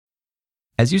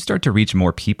As you start to reach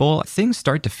more people, things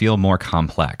start to feel more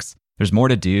complex. There's more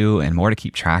to do and more to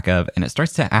keep track of, and it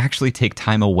starts to actually take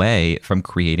time away from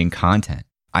creating content.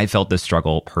 I felt this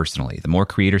struggle personally. The more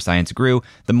Creator Science grew,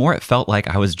 the more it felt like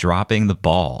I was dropping the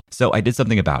ball. So I did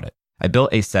something about it. I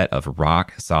built a set of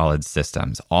rock-solid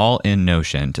systems, all in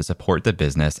Notion, to support the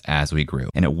business as we grew,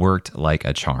 and it worked like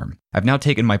a charm. I've now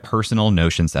taken my personal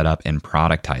Notion setup and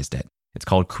productized it. It's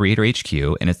called Creator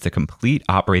HQ, and it's the complete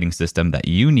operating system that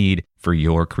you need for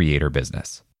your creator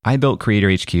business. I built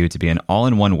Creator HQ to be an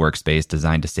all-in-one workspace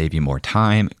designed to save you more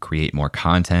time, create more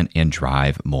content, and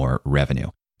drive more revenue.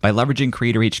 By leveraging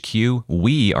Creator HQ,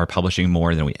 we are publishing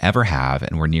more than we ever have,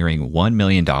 and we're nearing $1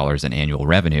 million in annual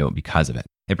revenue because of it.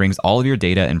 It brings all of your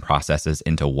data and processes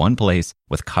into one place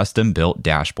with custom-built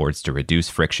dashboards to reduce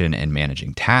friction in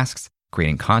managing tasks,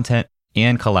 creating content,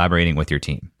 and collaborating with your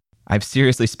team. I've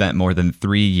seriously spent more than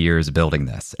 3 years building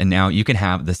this, and now you can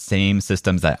have the same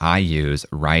systems that I use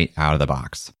right out of the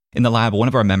box. In the lab, one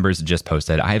of our members just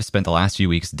posted, I have spent the last few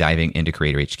weeks diving into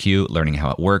Creator HQ, learning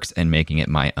how it works, and making it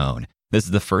my own. This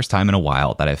is the first time in a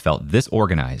while that I've felt this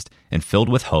organized and filled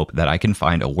with hope that I can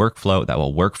find a workflow that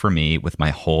will work for me with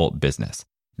my whole business.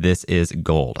 This is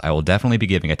gold. I will definitely be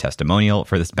giving a testimonial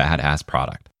for this badass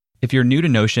product. If you're new to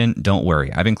Notion, don't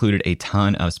worry. I've included a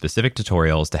ton of specific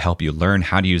tutorials to help you learn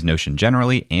how to use Notion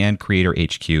generally and Creator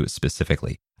HQ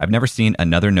specifically. I've never seen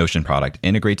another Notion product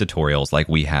integrate tutorials like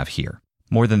we have here.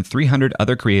 More than 300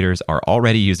 other creators are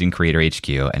already using Creator HQ,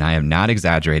 and I am not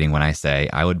exaggerating when I say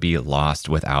I would be lost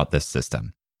without this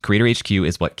system. Creator HQ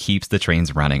is what keeps the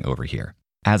trains running over here.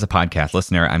 As a podcast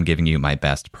listener, I'm giving you my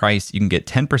best price. You can get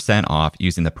 10% off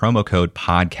using the promo code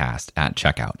PODCAST at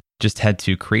checkout. Just head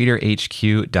to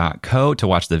creatorhq.co to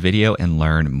watch the video and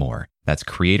learn more. That's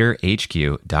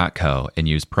creatorhq.co and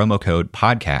use promo code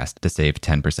PODCAST to save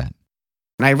 10%. And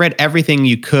I read everything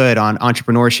you could on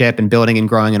entrepreneurship and building and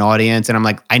growing an audience. And I'm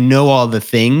like, I know all the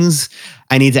things.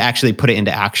 I need to actually put it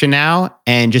into action now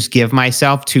and just give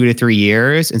myself 2 to 3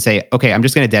 years and say, okay, I'm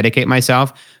just going to dedicate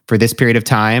myself for this period of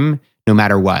time, no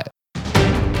matter what.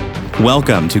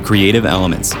 Welcome to Creative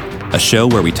Elements, a show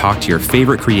where we talk to your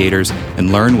favorite creators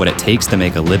and learn what it takes to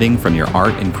make a living from your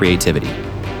art and creativity.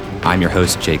 I'm your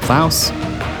host, Jay Klaus.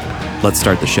 Let's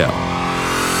start the show.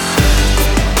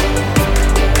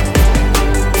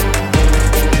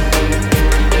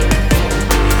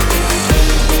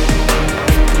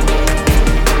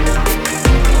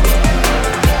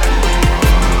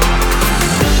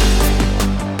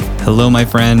 Hello, my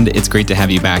friend. It's great to have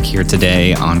you back here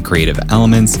today on Creative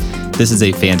Elements. This is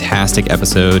a fantastic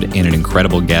episode and an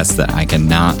incredible guest that I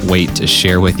cannot wait to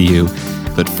share with you.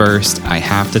 But first, I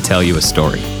have to tell you a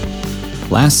story.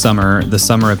 Last summer, the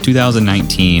summer of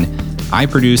 2019, I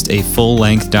produced a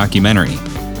full-length documentary.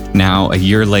 Now, a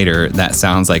year later, that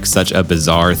sounds like such a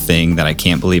bizarre thing that I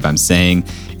can't believe I'm saying,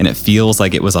 and it feels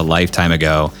like it was a lifetime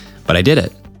ago, but I did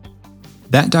it.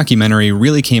 That documentary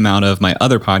really came out of my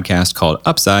other podcast called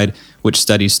Upside, which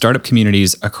studies startup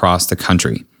communities across the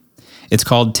country. It's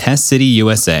called Test City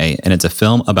USA, and it's a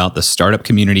film about the startup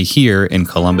community here in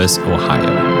Columbus,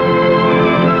 Ohio.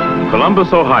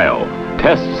 Columbus, Ohio,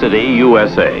 Test City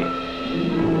USA.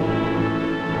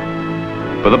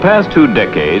 For the past 2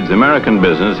 decades, American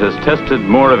business has tested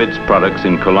more of its products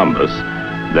in Columbus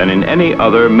than in any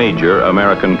other major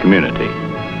American community.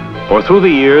 For through the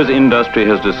years, industry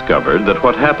has discovered that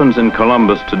what happens in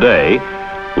Columbus today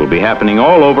will be happening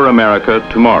all over America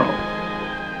tomorrow.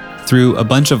 Through a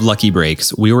bunch of lucky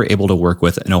breaks, we were able to work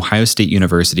with an Ohio State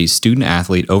University student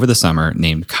athlete over the summer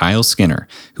named Kyle Skinner,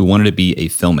 who wanted to be a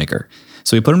filmmaker.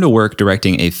 So we put him to work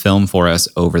directing a film for us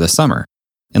over the summer.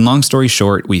 And long story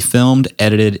short, we filmed,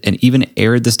 edited, and even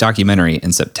aired this documentary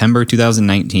in September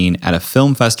 2019 at a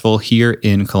film festival here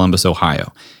in Columbus,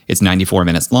 Ohio. It's 94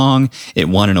 minutes long, it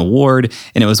won an award,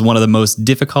 and it was one of the most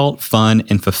difficult, fun,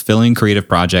 and fulfilling creative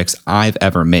projects I've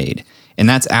ever made. And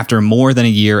that's after more than a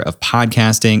year of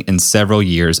podcasting and several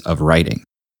years of writing.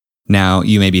 Now,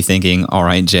 you may be thinking, all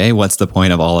right, Jay, what's the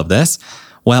point of all of this?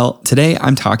 Well, today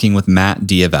I'm talking with Matt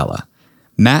D'Avella.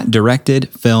 Matt directed,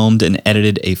 filmed, and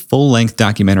edited a full-length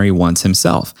documentary once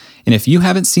himself. And if you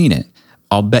haven't seen it,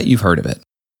 I'll bet you've heard of it.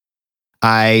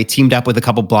 I teamed up with a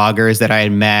couple bloggers that I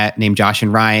had met named Josh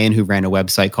and Ryan, who ran a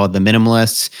website called The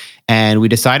Minimalists. And we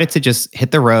decided to just hit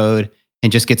the road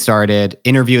and just get started,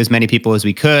 interview as many people as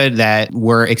we could that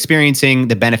were experiencing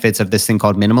the benefits of this thing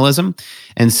called minimalism.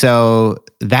 And so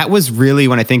that was really,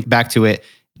 when I think back to it,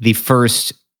 the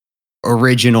first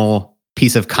original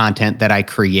piece of content that I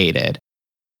created.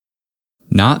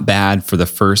 Not bad for the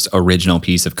first original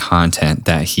piece of content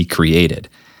that he created.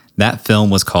 That film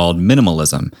was called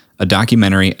Minimalism, a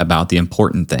documentary about the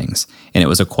important things, and it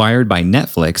was acquired by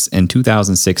Netflix in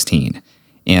 2016.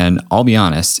 And I'll be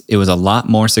honest, it was a lot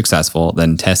more successful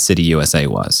than Test City USA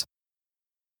was.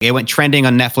 It went trending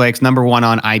on Netflix, #1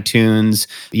 on iTunes.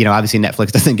 Obviously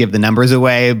Netflix doesn't give the numbers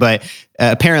away, but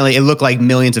apparently it looked like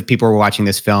millions of people were watching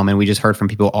this film, and we just heard from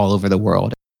people all over the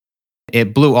world.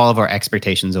 It blew all of our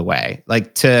expectations away.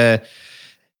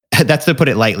 That's to put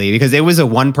it lightly, because it was a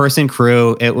one-person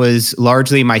crew. It was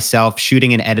largely myself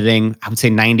shooting and editing. I would say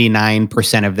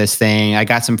 99% of this thing. I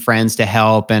got some friends to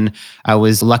help, and I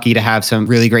was lucky to have some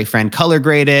really great friend color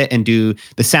grade it and do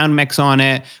the sound mix on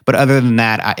it. But other than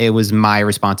that, it was my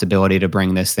responsibility to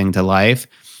bring this thing to life.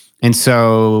 And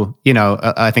so,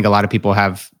 I think a lot of people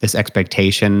have this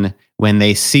expectation when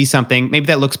they see something maybe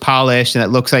that looks polished and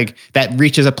that looks like that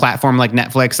reaches a platform like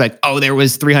Netflix, like, oh, there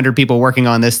was 300 people working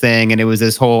on this thing and it was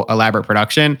this whole elaborate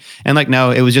production. And no,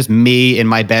 it was just me in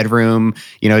my bedroom,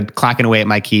 clacking away at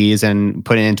my keys and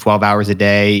putting in 12 hours a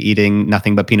day, eating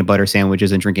nothing but peanut butter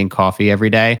sandwiches and drinking coffee every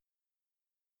day.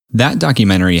 That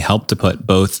documentary helped to put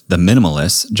both the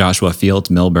minimalists, Joshua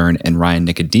Fields Milburn and Ryan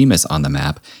Nicodemus, on the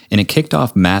map, and it kicked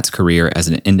off Matt's career as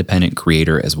an independent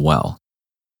creator as well.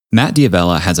 Matt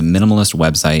D'Avella has a minimalist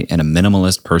website and a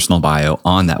minimalist personal bio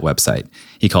on that website.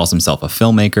 He calls himself a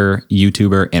filmmaker,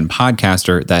 YouTuber, and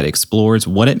podcaster that explores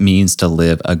what it means to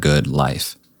live a good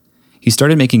life. He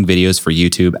started making videos for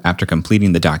YouTube after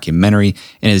completing the documentary,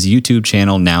 and his YouTube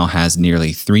channel now has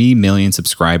nearly 3 million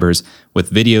subscribers with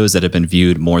videos that have been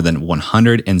viewed more than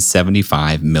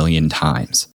 175 million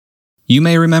times. You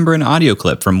may remember an audio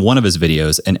clip from one of his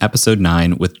videos in episode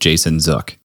 9 with Jason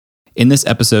Zook. In this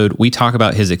episode, we talk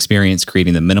about his experience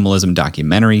creating the minimalism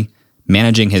documentary,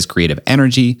 managing his creative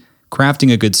energy,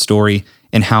 crafting a good story,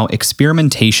 and how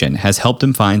experimentation has helped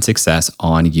him find success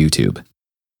on YouTube.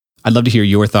 I'd love to hear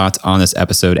your thoughts on this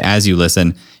episode as you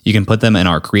listen. You can put them in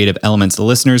our Creative Elements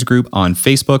listeners group on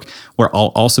Facebook, where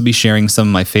I'll also be sharing some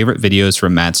of my favorite videos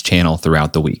from Matt's channel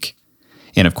throughout the week.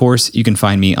 And of course, you can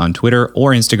find me on Twitter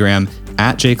or Instagram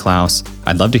 @jklaus.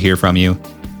 I'd love to hear from you.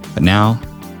 But now,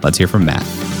 let's hear from Matt.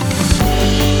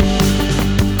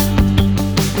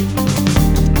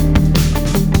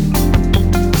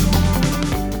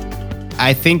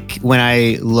 I think when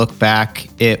I look back,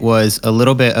 it was a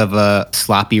little bit of a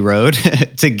sloppy road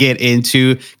to get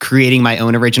into creating my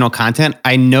own original content.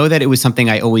 I know that it was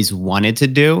something I always wanted to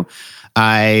do.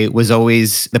 I was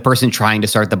always the person trying to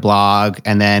start the blog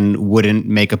and then wouldn't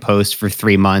make a post for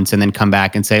 3 months and then come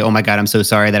back and say, oh my God, I'm so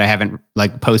sorry that I haven't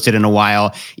posted in a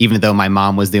while, even though my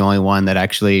mom was the only one that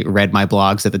actually read my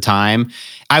blogs at the time.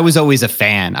 I was always a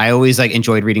fan. I always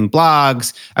enjoyed reading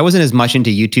blogs. I wasn't as much into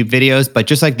YouTube videos, but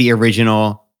just the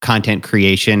original content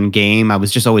creation game, I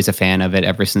was just always a fan of it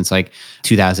ever since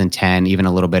 2010, even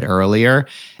a little bit earlier.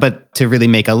 But to really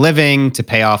make a living, to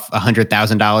pay off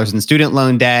 $100,000 in student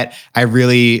loan debt, I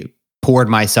really poured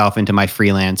myself into my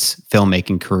freelance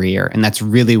filmmaking career. And that's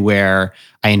really where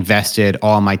I invested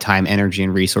all my time, energy,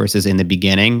 and resources in the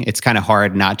beginning. It's kind of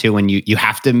hard not to when you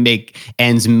have to make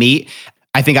ends meet.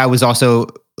 I think I was also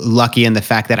lucky in the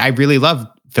fact that I really love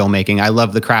filmmaking. I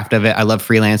love the craft of it. I love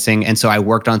freelancing. And so I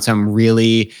worked on some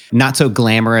really not so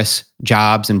glamorous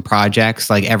jobs and projects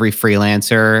like every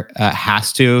freelancer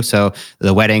has to. So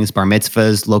the weddings, bar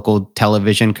mitzvahs, local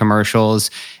television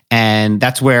commercials. And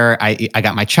that's where I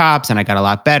got my chops and I got a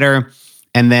lot better.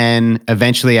 And then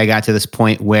eventually I got to this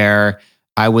point where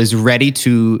I was ready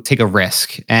to take a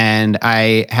risk. And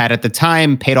I had at the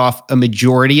time paid off a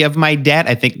majority of my debt.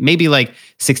 I think maybe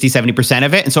 60, 70%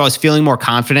 of it. And so I was feeling more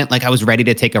confident, I was ready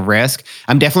to take a risk.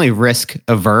 I'm definitely risk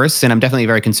averse and I'm definitely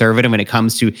very conservative when it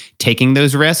comes to taking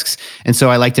those risks. And so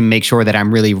I like to make sure that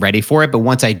I'm really ready for it. But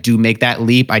once I do make that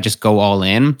leap, I just go all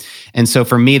in. And so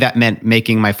for me, that meant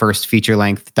making my first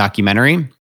feature-length documentary.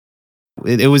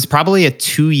 It was probably a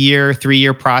 2-year,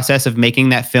 3-year process of making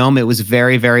that film. It was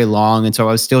very, very long. And so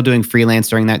I was still doing freelance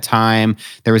during that time.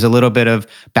 There was a little bit of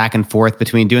back and forth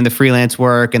between doing the freelance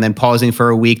work and then pausing for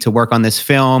a week to work on this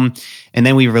film. And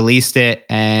then we released it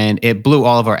and it blew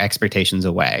all of our expectations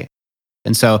away.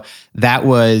 And so that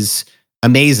was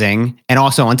amazing. And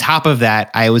also on top of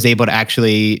that, I was able to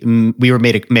actually, we were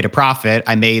made a profit.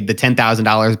 I made the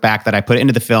 $10,000 back that I put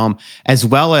into the film, as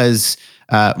well as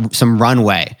some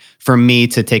runway for me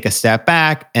to take a step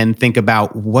back and think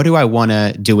about what do I want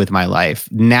to do with my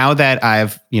life. Now that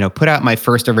I've, put out my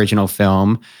first original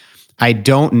film, I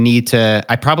don't need to,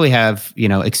 I probably have,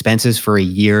 expenses for a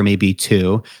year, maybe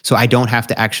 2. So I don't have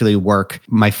to actually work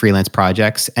my freelance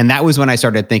projects. And that was when I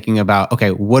started thinking about,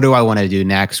 okay, what do I want to do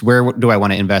next? Where do I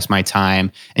want to invest my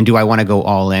time? And do I want to go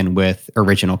all in with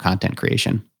original content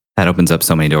creation? That opens up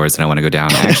so many doors that I want to go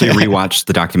down. I actually rewatched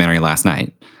the documentary last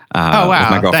night Oh, wow. with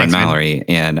my girlfriend, Thanks, man. Mallory.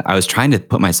 And I was trying to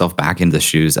put myself back into the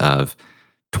shoes of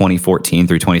 2014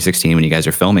 through 2016 when you guys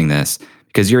are filming this,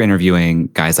 because you're interviewing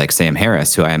guys like Sam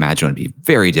Harris, who I imagine would be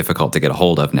very difficult to get a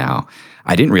hold of now.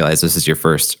 I didn't realize this is your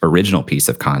first original piece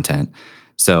of content.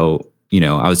 So,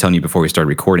 I was telling you before we started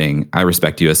recording, I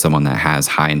respect you as someone that has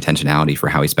high intentionality for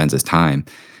how he spends his time.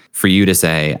 For you to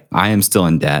say, I am still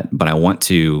in debt, but I want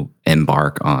to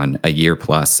embark on a year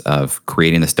plus of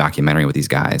creating this documentary with these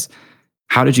guys.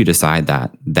 How did you decide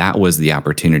that that was the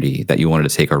opportunity that you wanted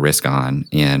to take a risk on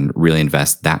and really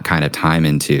invest that kind of time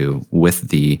into with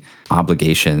the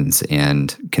obligations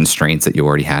and constraints that you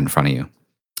already had in front of you?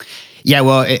 Yeah,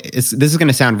 well, this is going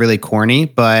to sound really corny,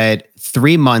 but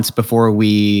 3 months before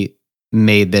we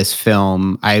made this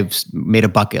film, I've made a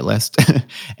bucket list.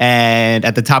 And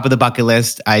at the top of the bucket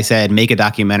list, I said, make a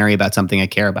documentary about something I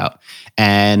care about.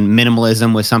 And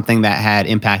minimalism was something that had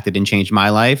impacted and changed my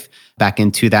life. Back in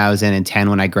 2010,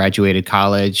 when I graduated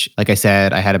college, like I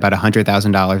said, I had about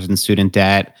 $100,000 in student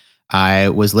debt. I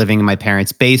was living in my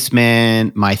parents'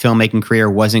 basement. My filmmaking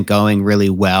career wasn't going really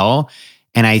well.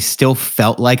 And I still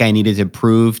felt like I needed to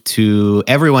prove to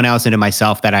everyone else and to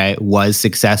myself that I was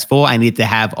successful. I needed to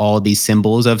have all these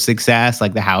symbols of success,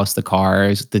 like the house, the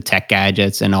cars, the tech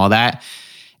gadgets, and all that.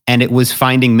 And it was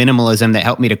finding minimalism that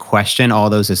helped me to question all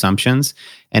those assumptions.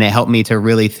 And it helped me to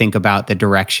really think about the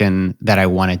direction that I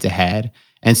wanted to head.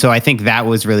 And so I think that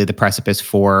was really the precipice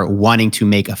for wanting to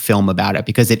make a film about it,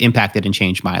 because it impacted and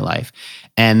changed my life.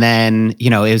 And then,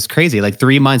 it was crazy. Like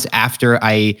 3 months after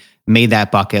I made that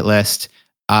bucket list,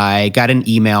 I got an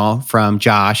email from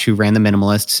Josh, who ran The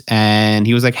Minimalists, and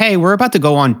he was like, hey, we're about to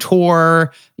go on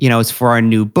tour. It's for our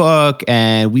new book,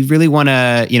 and we really want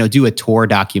to, do a tour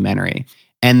documentary.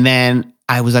 And then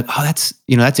I was like, oh,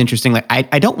 that's interesting. Like,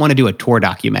 I don't want to do a tour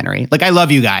documentary. Like, I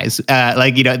love you guys.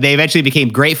 They eventually became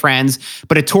great friends,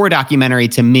 but a tour documentary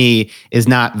to me is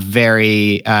not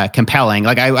very compelling.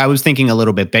 Like, I was thinking a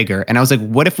little bit bigger, and I was like,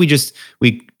 what if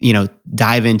we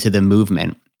dive into the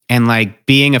movement? And like,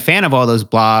 being a fan of all those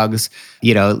blogs,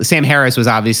 Sam Harris was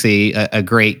obviously a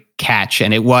great catch.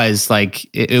 And it was like,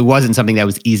 it wasn't something that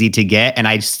was easy to get. And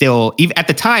I still, even at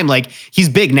the time, like, he's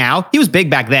big now. He was big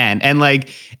back then. And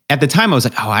like, at the time I was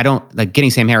like,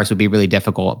 getting Sam Harris would be really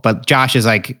difficult. But Josh is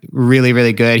like really,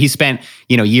 really good. He spent,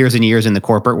 years and years in the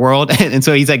corporate world. And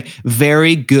so he's like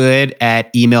very good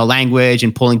at email language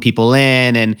and pulling people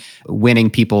in and winning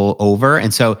people over.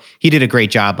 And so he did a great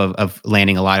job of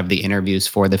landing a lot of the interviews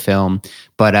for the film.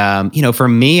 But, for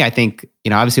me, I think,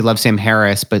 obviously love Sam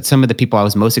Harris, but some of the people I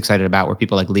was most excited about were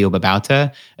people like Leo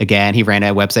Babauta. Again, he ran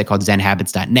a website called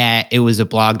zenhabits.net. It was a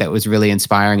blog that was really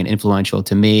inspiring and influential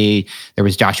to me. There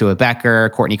was Joshua Becker,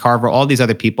 Courtney Carver, all these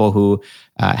other people who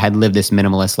had lived this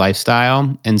minimalist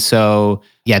lifestyle. And so,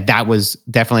 yeah, that was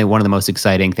definitely one of the most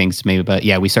exciting things to me. But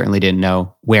yeah, we certainly didn't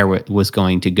know where it was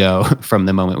going to go from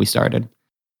the moment we started.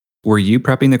 Were you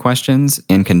prepping the questions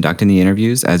and conducting the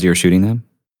interviews as you were shooting them?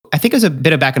 I think it was a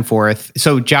bit of back and forth.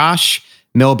 So Josh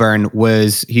Milburn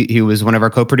was he was one of our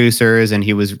co-producers, and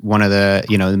he was one of the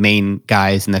the main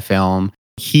guys in the film.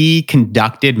 He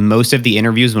conducted most of the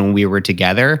interviews when we were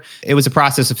together. It was a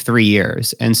process of 3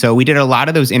 years. And so we did a lot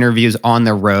of those interviews on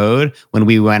the road when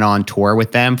we went on tour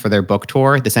with them for their book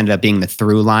tour. This ended up being the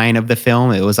through line of the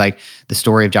film. It was like the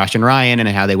story of Josh and Ryan and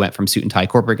how they went from suit and tie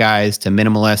corporate guys to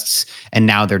minimalists. And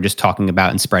now they're just talking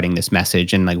about and spreading this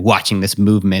message and like watching this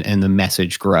movement and the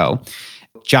message grow.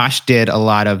 Josh did a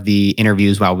lot of the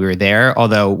interviews while we were there,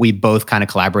 although we both kind of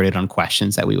collaborated on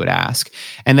questions that we would ask.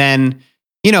 And then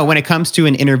when it comes to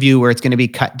an interview where it's going to be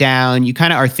cut down, you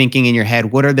kind of are thinking in your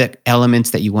head, what are the elements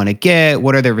that you want to get?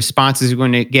 What are the responses you're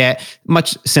going to get?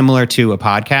 Much similar to a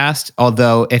podcast.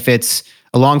 Although if it's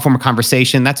a long form of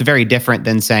conversation, that's very different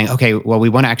than saying, okay, well, we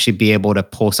want to actually be able to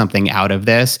pull something out of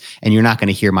this, and you're not going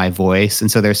to hear my voice.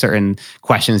 And so there's certain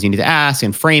questions you need to ask,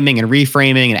 and framing and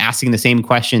reframing and asking the same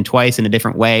question twice in a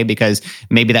different way, because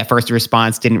maybe that first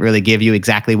response didn't really give you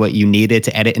exactly what you needed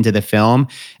to edit into the film.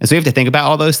 And so you have to think about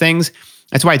all those things.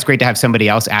 That's why it's great to have somebody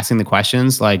else asking the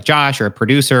questions, like Josh or a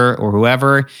producer or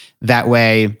whoever. That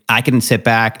way I can sit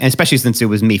back, and especially since it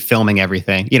was me filming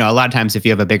everything. A lot of times if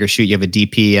you have a bigger shoot, you have a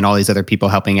DP and all these other people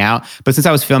helping out. But since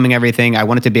I was filming everything, I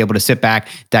wanted to be able to sit back,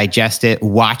 digest it,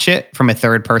 watch it from a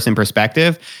third person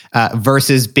perspective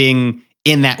versus being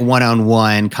in that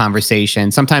one-on-one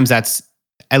conversation. Sometimes that's,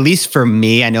 at least for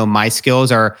me, I know my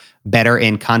skills are better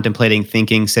in contemplating,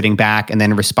 thinking, sitting back, and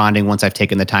then responding once I've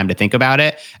taken the time to think about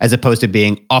it, as opposed to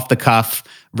being off the cuff,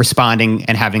 responding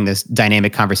and having this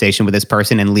dynamic conversation with this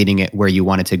person and leading it where you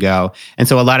want it to go. And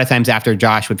so a lot of times after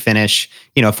Josh would finish,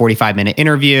 a 45-minute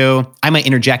interview, I might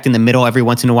interject in the middle every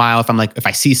once in a while if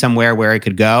I see somewhere where it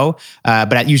could go.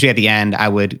 But usually at the end, I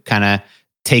would kind of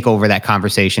take over that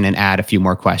conversation and add a few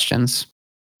more questions.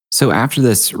 So after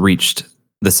this reached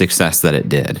the success that it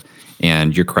did,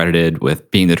 and you're credited with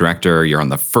being the director, you're on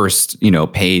the first,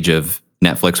 page of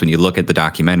Netflix when you look at the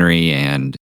documentary,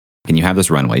 and you have this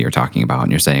runway you're talking about,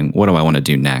 and you're saying, what do I want to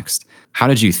do next? How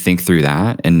did you think through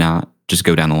that and not just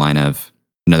go down the line of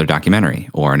another documentary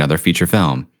or another feature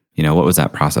film? What was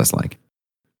that process like?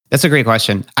 That's a great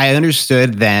question. I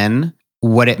understood then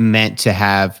what it meant to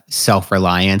have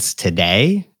self-reliance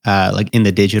today, like in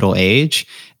the digital age.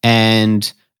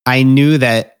 And I knew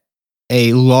that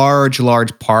a large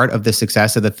part of the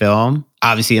success of the film,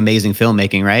 obviously amazing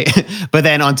filmmaking, right? But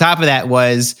then on top of that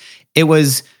it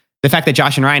was the fact that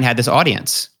Josh and Ryan had this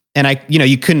audience. And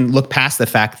you couldn't look past the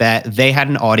fact that they had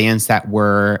an audience that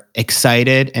were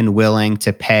excited and willing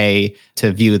to pay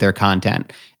to view their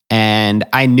content. And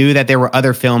I knew that there were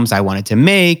other films I wanted to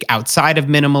make outside of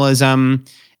minimalism.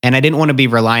 And I didn't want to be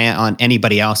reliant on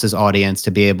anybody else's audience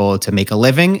to be able to make a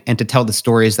living and to tell the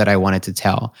stories that I wanted to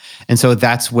tell. And so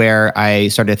that's where I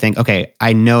started to think, okay,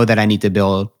 I know that I need to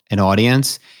build an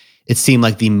audience. It seemed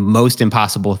like the most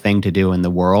impossible thing to do in the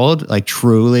world. Like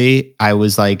truly, I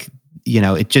was like,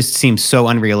 it just seems so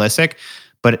unrealistic.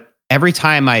 But every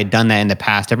time I had done that in the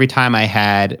past, every time I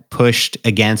had pushed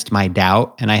against my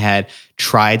doubt and I had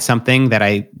tried something that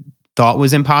I thought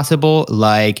was impossible,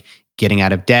 like getting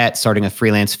out of debt, starting a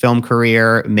freelance film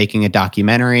career, making a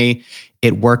documentary,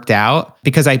 it worked out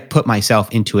because I put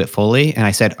myself into it fully. And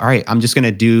I said, all right, I'm just going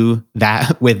to do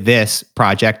that with this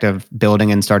project of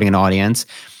building and starting an audience.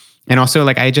 And also,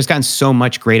 I had just gotten so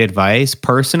much great advice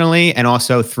personally, and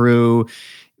also through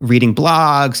reading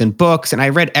blogs and books. And I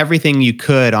read everything you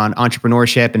could on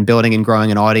entrepreneurship and building and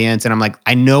growing an audience. And I'm like,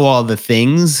 I know all the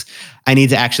things. I need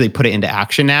to actually put it into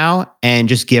action now and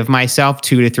just give myself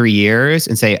 2 to 3 years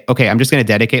and say, okay, I'm just going to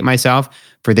dedicate myself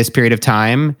for this period of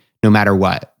time, no matter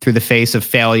what, through the face of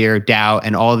failure, doubt,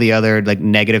 and all the other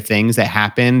negative things that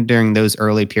happen during those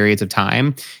early periods of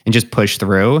time, and just push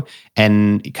through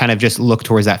and kind of just look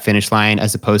towards that finish line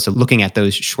as opposed to looking at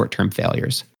those short-term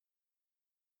failures.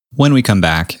 When we come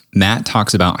back, Matt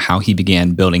talks about how he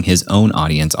began building his own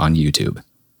audience on YouTube,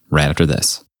 right after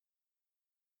this.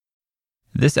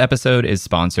 This episode is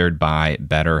sponsored by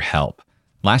BetterHelp.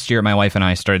 Last year, my wife and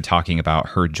I started talking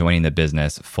about her joining the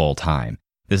business full time.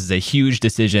 This is a huge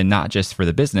decision, not just for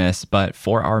the business, but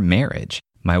for our marriage.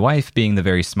 My wife, being the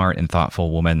very smart and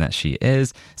thoughtful woman that she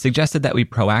is, suggested that we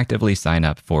proactively sign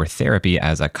up for therapy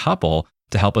as a couple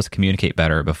to help us communicate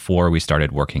better before we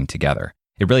started working together.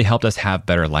 It really helped us have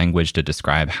better language to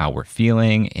describe how we're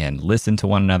feeling and listen to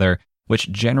one another,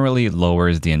 which generally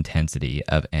lowers the intensity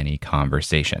of any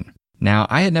conversation. Now,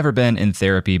 I had never been in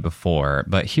therapy before,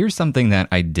 but here's something that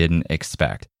I didn't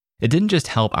expect. It didn't just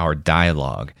help our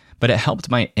dialogue, but it helped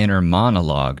my inner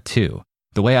monologue too.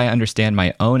 The way I understand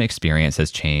my own experience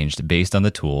has changed based on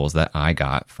the tools that I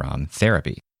got from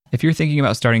therapy. If you're thinking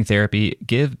about starting therapy,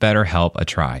 give BetterHelp a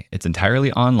try. It's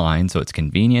entirely online, so it's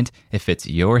convenient, it fits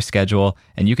your schedule,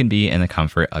 and you can be in the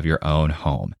comfort of your own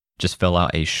home. Just fill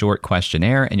out a short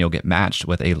questionnaire and you'll get matched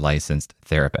with a licensed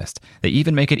therapist. They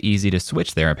even make it easy to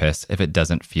switch therapists if it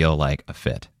doesn't feel like a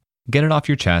fit. Get it off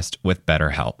your chest with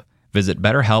BetterHelp. Visit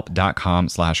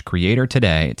betterhelp.com/creator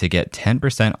today to get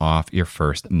 10% off your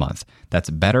first month. That's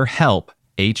BetterHelp,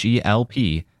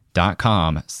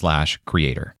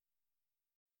 HELP.com/creator.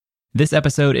 This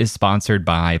episode is sponsored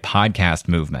by Podcast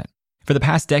Movement. For the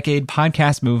past decade,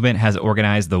 Podcast Movement has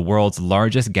organized the world's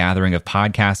largest gathering of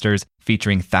podcasters,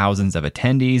 featuring thousands of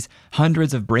attendees,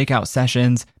 hundreds of breakout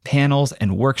sessions, panels,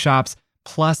 and workshops,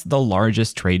 plus the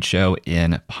largest trade show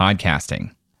in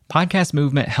podcasting. Podcast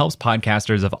Movement helps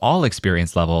podcasters of all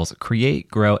experience levels create,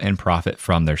 grow, and profit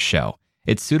from their show.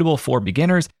 It's suitable for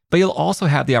beginners, but you'll also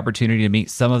have the opportunity to meet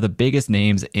some of the biggest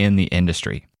names in the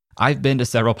industry. I've been to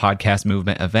several Podcast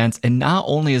Movement events, and not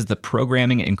only is the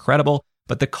programming incredible,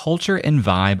 but the culture and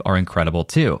vibe are incredible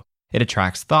too. It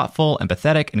attracts thoughtful,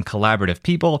 empathetic, and collaborative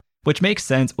people, which makes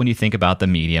sense when you think about the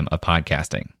medium of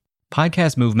podcasting.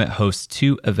 Podcast Movement hosts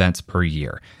 2 events per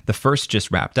year. The first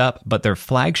just wrapped up, but their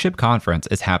flagship conference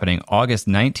is happening August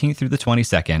 19th through the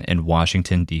 22nd in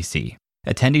Washington, D.C.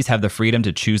 Attendees have the freedom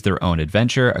to choose their own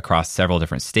adventure across several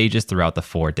different stages throughout the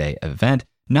 4-day event,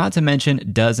 not to mention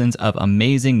dozens of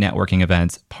amazing networking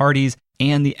events, parties,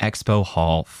 and the expo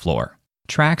hall floor.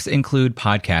 Tracks include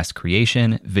podcast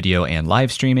creation, video and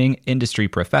live streaming, industry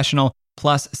professional,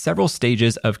 plus several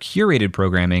stages of curated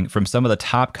programming from some of the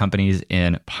top companies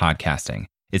in podcasting.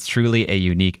 It's truly a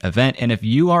unique event, and if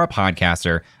you are a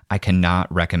podcaster, I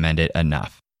cannot recommend it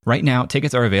enough. Right now,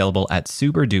 tickets are available at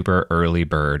super duper early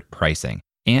bird pricing.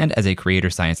 And as a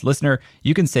Creator Science listener,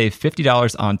 you can save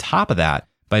 $50 on top of that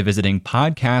by visiting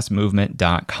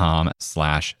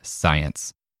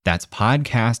podcastmovement.com/science. That's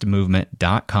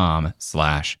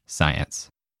podcastmovement.com/science.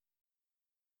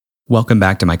 Welcome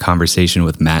back to my conversation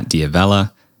with Matt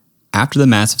D'Avella. After the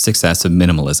massive success of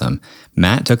minimalism,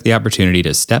 Matt took the opportunity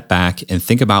to step back and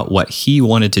think about what he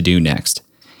wanted to do next.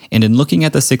 And in looking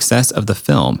at the success of the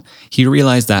film, he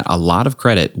realized that a lot of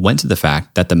credit went to the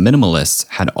fact that the minimalists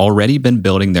had already been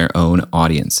building their own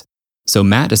audience. So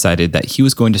Matt decided that he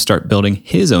was going to start building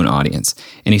his own audience,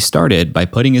 and he started by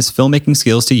putting his filmmaking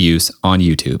skills to use on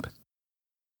YouTube.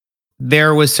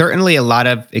 There was certainly a lot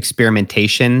of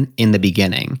experimentation in the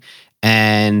beginning,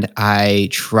 and I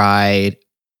tried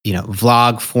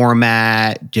vlog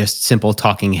format, just simple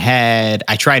talking head.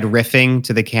 I tried riffing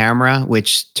to the camera,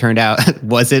 which turned out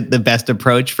wasn't the best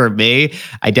approach for me.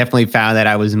 I definitely found that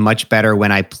I was much better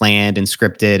when I planned and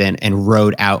scripted and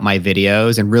wrote out my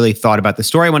videos and really thought about the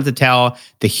story I wanted to tell,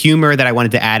 the humor that I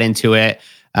wanted to add into it.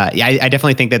 I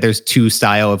definitely think that there's two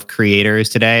style of creators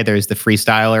today. There's the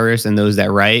freestylers and those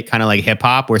that write, kind of like hip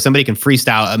hop, where somebody can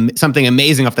freestyle something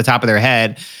amazing off the top of their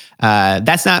head.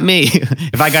 That's not me.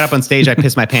 If I got up on stage, I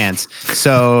piss my pants.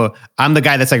 So I'm the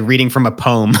guy that's like reading from a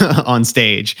poem on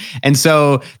stage. And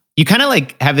so you kind of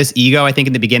like have this ego, I think,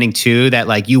 in the beginning too, that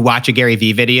like you watch a Gary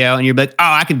Vee video and you're like, oh,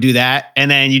 I can do that.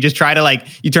 And then you just try to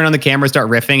you turn on the camera, start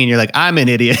riffing, and you're like, I'm an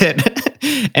idiot.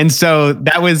 And so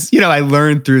that was, I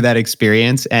learned through that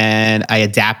experience and I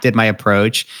adapted my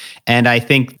approach. And I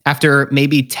think after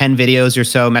maybe 10 videos or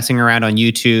so messing around on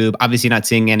YouTube, obviously not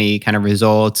seeing any kind of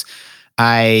results,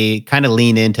 I kind of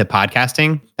leaned into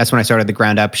podcasting. That's when I started the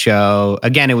Ground Up show.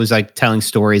 Again, it was like telling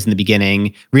stories in the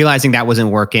beginning, realizing that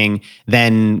wasn't working,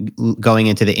 then going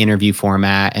into the interview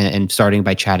format and starting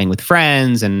by chatting with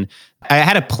friends. And I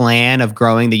had a plan of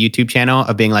growing the YouTube channel,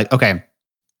 of being like, okay,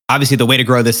 obviously the way to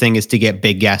grow this thing is to get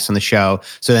big guests on the show,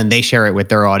 so then they share it with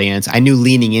their audience. I knew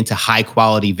leaning into high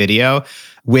quality video,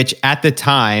 which at the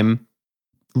time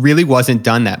really wasn't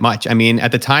done that much. I mean,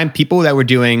 at the time, people that were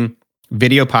doing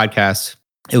video podcasts,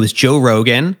 it was Joe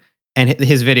Rogan, and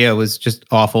his video was just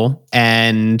awful.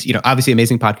 And, obviously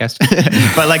amazing podcast,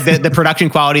 but like the production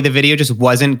quality of the video just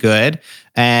wasn't good.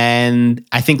 And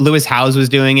I think Lewis Howes was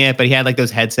doing it, but he had like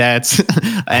those headsets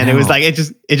and it was like, it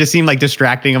just seemed like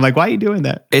distracting. I'm like, why are you doing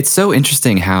that? It's so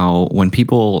interesting how when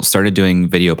people started doing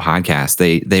video podcasts,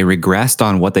 they regressed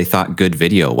on what they thought good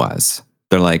video was.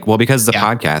 They're like, well, because it's a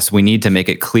podcast, we need to make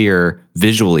it clear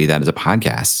visually that it's a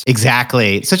podcast.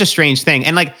 Exactly. It's such a strange thing.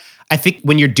 And like, I think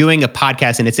when you're doing a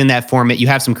podcast and it's in that format, you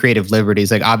have some creative liberties.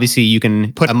 Like obviously you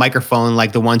can put a microphone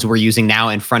like the ones we're using now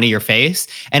in front of your face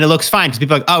and it looks fine because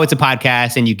people are like, oh, it's a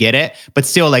podcast and you get it. But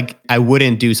still, like, I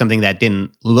wouldn't do something that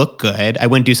didn't look good. I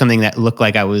wouldn't do something that looked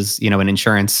like I was, an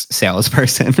insurance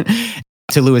salesperson.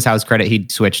 To Lewis Howes' credit, he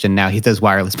switched and now he does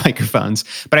wireless microphones.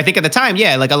 But I think at the time,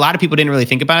 like a lot of people didn't really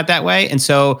think about it that way. And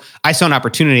so I saw an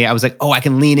opportunity. I was like, oh, I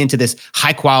can lean into this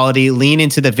high quality, lean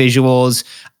into the visuals,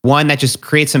 one that just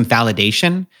creates some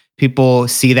validation. People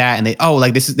see that and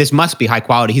this must be high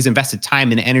quality. He's invested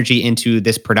time and energy into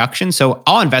this production. So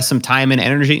I'll invest some time and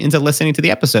energy into listening to the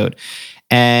episode.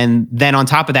 And then on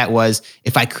top of that was,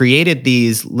 if I created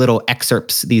these little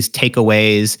excerpts, these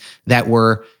takeaways that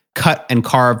were cut and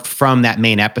carved from that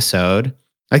main episode.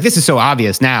 Like, this is so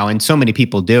obvious now and so many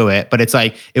people do it, but it's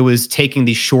like, it was taking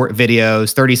these short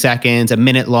videos, 30 seconds, a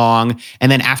minute long.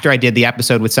 And then after I did the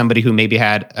episode with somebody who maybe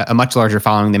had a much larger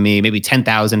following than me, maybe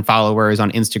 10,000 followers on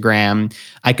Instagram,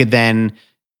 I could then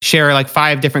share like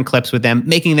 5 different clips with them,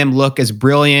 making them look as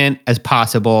brilliant as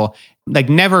possible. Like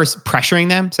never pressuring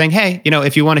them, saying, hey,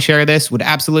 if you want to share this, would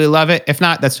absolutely love it. If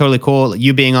not, that's totally cool.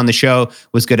 You being on the show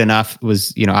was good enough,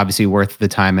 was, obviously worth the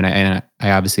time. And I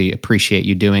obviously appreciate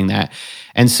you doing that.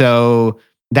 And so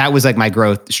that was like my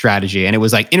growth strategy. And it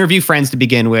was like, interview friends to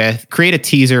begin with, create a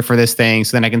teaser for this thing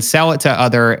so then I can sell it to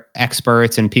other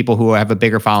experts and people who have a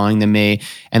bigger following than me.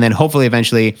 And then hopefully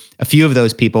eventually a few of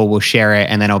those people will share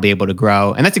it and then I'll be able to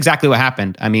grow. And that's exactly what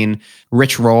happened. I mean,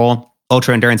 Rich Roll,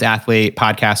 ultra endurance athlete,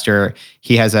 podcaster.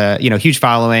 He has a, huge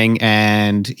following,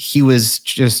 and he was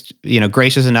just,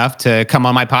 gracious enough to come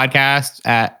on my podcast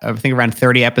at, I think, around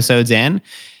 30 episodes in.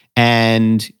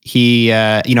 And he,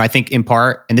 I think in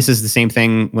part, and this is the same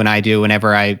thing when I do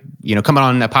whenever I, come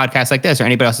on a podcast like this or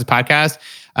anybody else's podcast,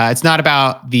 it's not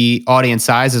about the audience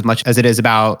size as much as it is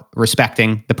about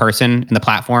respecting the person and the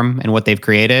platform and what they've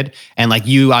created. And like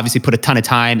you obviously put a ton of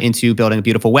time into building a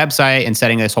beautiful website and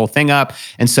setting this whole thing up.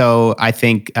 And so I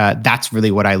think that's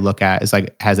really what I look at is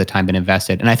like, has the time been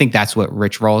invested? And I think that's what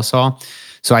Rich Roll saw.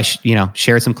 So I,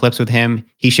 shared some clips with him.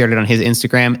 He shared it on his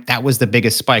Instagram. That was the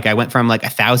biggest spike. I went from like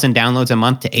 1,000 downloads a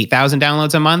month to 8,000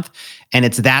 downloads a month. And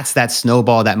that's that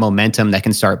snowball, that momentum that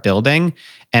can start building.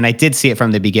 And I did see it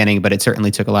from the beginning, but it certainly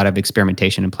took a lot of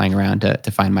experimentation and playing around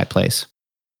to find my place.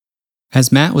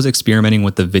 As Matt was experimenting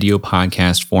with the video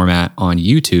podcast format on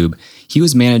YouTube, he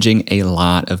was managing a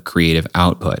lot of creative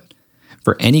output.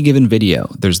 For any given video,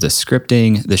 there's the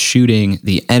scripting, the shooting,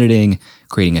 the editing,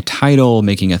 creating a title,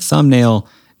 making a thumbnail,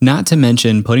 not to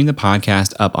mention putting the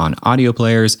podcast up on audio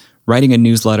players, writing a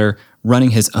newsletter,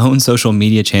 running his own social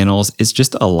media channels. It's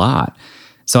just a lot.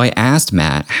 So I asked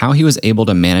Matt how he was able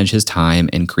to manage his time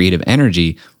and creative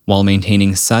energy while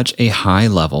maintaining such a high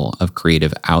level of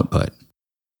creative output.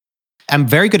 I'm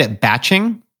very good at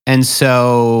batching. And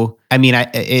so,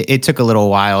 it took a little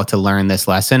while to learn this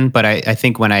lesson, but I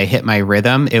think when I hit my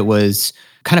rhythm, it was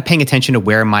kind of paying attention to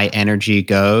where my energy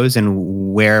goes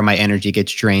and where my energy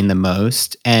gets drained the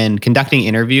most. And conducting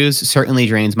interviews certainly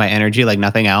drains my energy like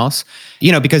nothing else,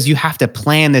 because you have to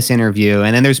plan this interview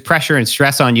and then there's pressure and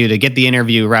stress on you to get the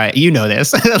interview right. You know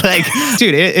this. Like,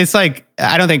 dude, it's like,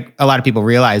 I don't think a lot of people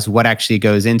realize what actually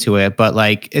goes into it, but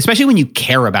like, especially when you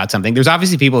care about something, there's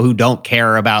obviously people who don't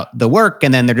care about the work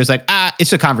and then they're just like,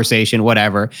 it's a conversation,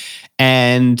 whatever.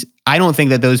 And I don't think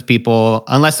that those people,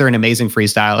 unless they're an amazing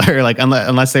freestyler, like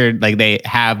unless they're like they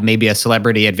have maybe a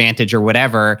celebrity advantage or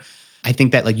whatever, I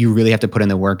think that like you really have to put in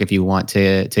the work if you want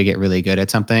to get really good at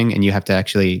something, and you have to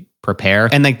actually prepare.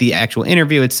 And like the actual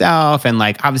interview itself, and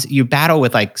like obviously you battle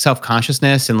with like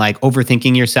self-consciousness and like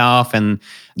overthinking yourself. And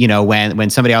when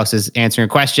somebody else is answering a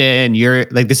question, you're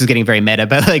like, this is getting very meta,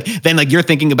 but like then like you're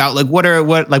thinking about like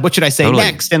what should I say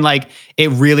next? And like it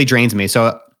really drains me.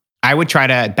 So I would try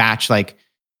to batch like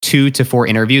 2 to 4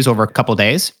 interviews over a couple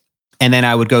days. And then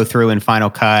I would go through and Final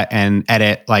Cut and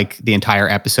edit like the entire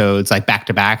episodes, like back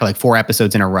to back, like 4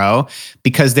 episodes in a row,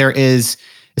 because there is,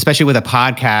 especially with a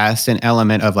podcast, an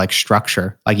element of like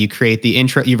structure. Like you create the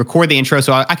intro, you record the intro.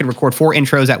 So I could record 4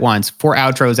 intros at once, 4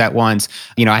 outros at once.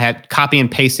 I had copy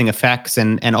and pasting effects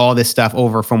and all this stuff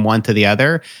over from one to the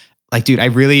other. Like, dude, I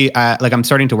really, I'm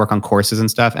starting to work on courses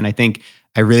and stuff. And I think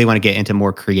I really want to get into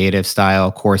more creative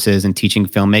style courses and teaching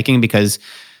filmmaking, because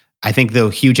I think the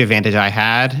huge advantage I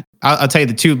had, I'll tell you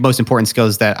the 2 most important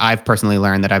skills that I've personally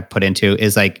learned that I've put into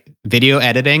is like video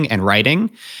editing and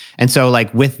writing. And so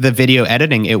like with the video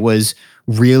editing, it was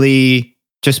really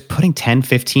just putting 10,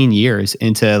 15 years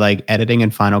into like editing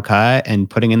and Final Cut and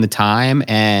putting in the time.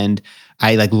 And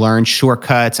I like learned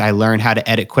shortcuts. I learned how to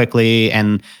edit quickly.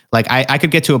 And like, I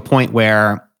could get to a point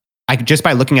where I could, just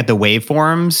by looking at the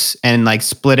waveforms and like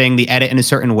splitting the edit in a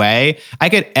certain way, I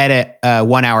could edit a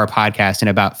 1-hour podcast in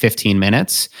about 15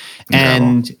 minutes.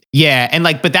 And yeah. And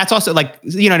like, but that's also like,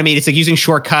 you know what I mean? It's like using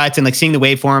shortcuts and like seeing the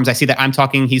waveforms. I see that I'm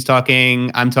talking, he's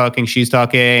talking, I'm talking, she's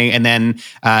talking. And then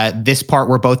this part,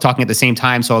 we're both talking at the same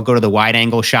time. So I'll go to the wide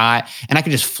angle shot and I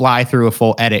could just fly through a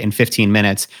full edit in 15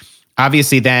 minutes.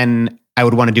 Obviously then I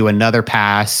would want to do another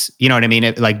pass, you know what I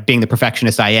mean? Like being the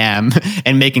perfectionist I am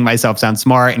and making myself sound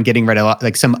smart and getting rid of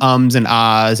like some ums and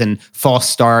ahs and false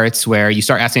starts where you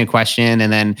start asking a question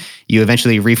and then you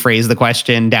eventually rephrase the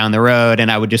question down the road.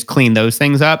 And I would just clean those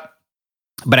things up.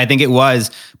 But I think it was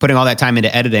putting all that time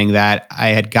into editing that I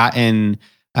had gotten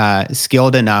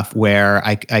skilled enough where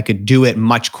I could do it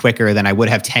much quicker than I would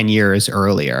have 10 years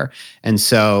earlier. And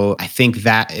so I think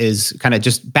that is kind of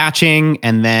just batching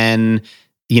and then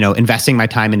investing my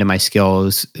time into my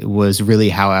skills was really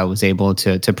how I was able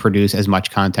to produce as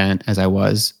much content as I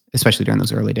was, especially during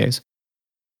those early days.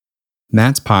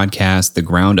 Matt's podcast, The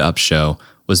Ground Up Show,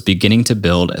 was beginning to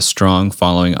build a strong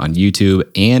following on YouTube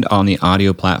and on the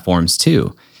audio platforms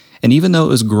too. And even though it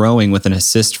was growing with an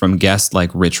assist from guests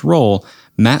like Rich Roll,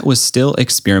 Matt was still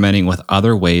experimenting with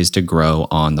other ways to grow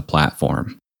on the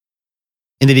platform.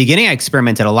 In the beginning, I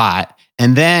experimented a lot.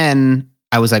 And then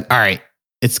I was like, all right,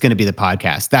 it's going to be the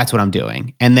podcast. That's what I'm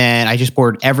doing. And then I just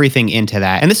poured everything into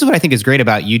that. And this is what I think is great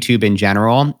about YouTube in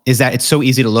general, is that it's so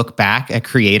easy to look back at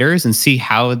creators and see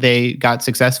how they got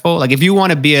successful. Like if you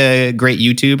want to be a great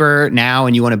YouTuber now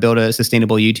and you want to build a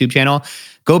sustainable YouTube channel,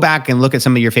 go back and look at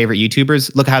some of your favorite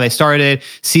YouTubers, look how they started,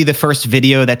 see the first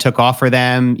video that took off for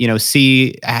them,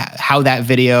 see how that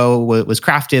video was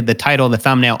crafted, the title, the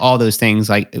thumbnail, all those things.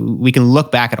 Like we can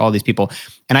look back at all these people.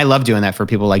 And I love doing that for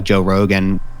people like Joe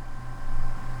Rogan.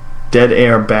 Dead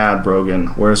air bad, Rogan.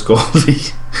 Where's Goldie?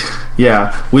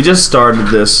 Yeah, we just started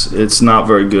this. It's not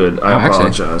very good. I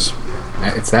apologize.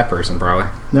 It's that person,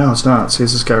 probably. No, it's not. See,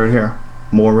 it's this guy right here.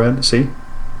 More red. See?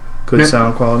 Good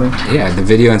sound quality. Yeah, the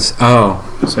video and...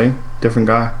 See? Different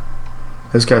guy.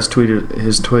 This guy's tweeted...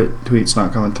 His tweet's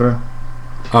not coming through.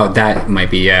 Oh, that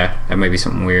might be... Yeah, that might be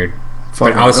something weird.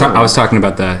 But I was talking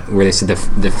about where they said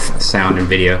the sound and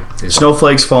video.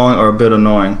 Snowflakes falling are a bit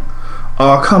annoying.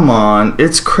 Oh, come on.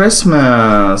 It's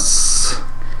Christmas.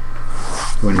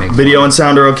 Video and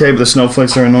sound are okay, but the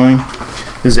snowflakes are annoying.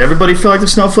 Does everybody feel like the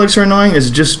snowflakes are annoying? Is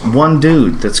it just one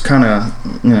dude that's kind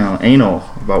of, anal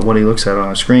about what he looks at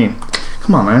on a screen?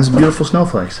 Come on, man. It's beautiful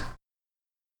snowflakes.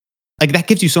 Like, that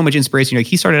gives you so much inspiration. Like,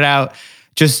 he started out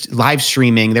just live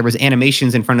streaming. There was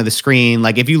animations in front of the screen.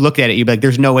 Like, if you look at it, you'd be like,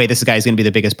 there's no way this guy's going to be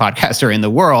the biggest podcaster in the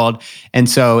world. And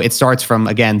so it starts from,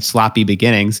 again, sloppy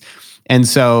beginnings. And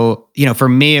so, for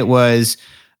me, it was,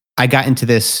 I got into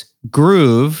this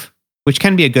groove, which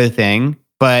can be a good thing,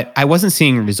 but I wasn't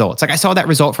seeing results. Like, I saw that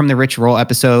result from the Rich Roll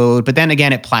episode, but then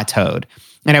again, it plateaued.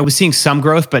 And I was seeing some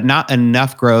growth, but not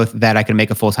enough growth that I could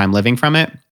make a full-time living from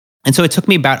it. And so it took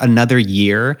me about another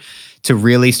year to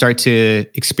really start to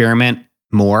experiment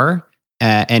more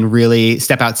and really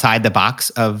step outside the box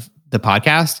of the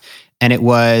podcast. And it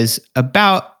was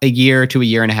about a year to a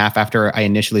year and a half after I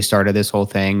initially started this whole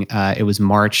thing. It was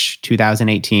March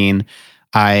 2018.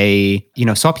 I,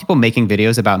 saw people making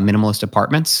videos about minimalist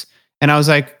apartments. And I was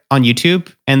like, on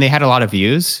YouTube, and they had a lot of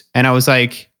views. And I was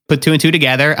like, put two and two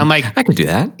together. I'm like, I could do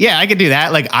that. Yeah, I could do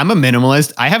that. Like, I'm a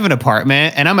minimalist. I have an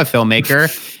apartment and I'm a filmmaker.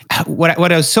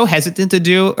 What I was so hesitant to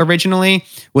do originally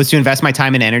was to invest my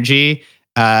time and energy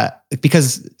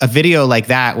because a video like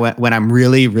that, when I'm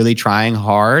really, really trying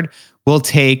hard, will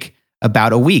take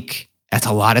about a week. That's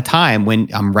a lot of time when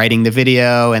I'm writing the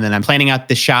video and then I'm planning out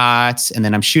the shots and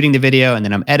then I'm shooting the video and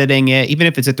then I'm editing it. Even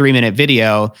if it's a 3-minute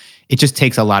video, it just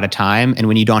takes a lot of time. And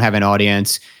when you don't have an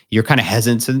audience, you're kind of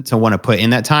hesitant to want to put in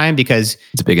that time because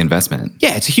it's a big investment.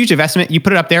 Yeah, it's a huge investment. You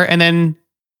put it up there and then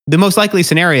the most likely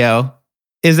scenario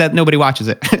is that nobody watches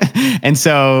it. And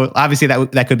so obviously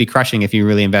that could be crushing if you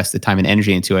really invest the time and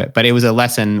energy into it. But it was a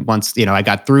lesson once, I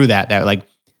got through that like,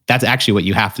 that's actually what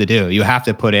you have to do. You have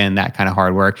to put in that kind of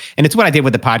hard work. And it's what I did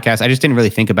with the podcast. I just didn't really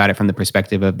think about it from the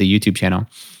perspective of the YouTube channel.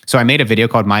 So I made a video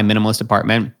called My Minimalist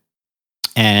Apartment.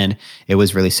 And it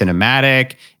was really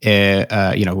cinematic. It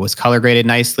was color graded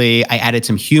nicely. I added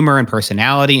some humor and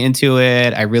personality into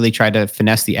it. I really tried to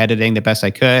finesse the editing the best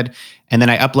I could. And then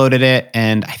I uploaded it.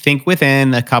 And I think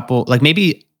within a couple, like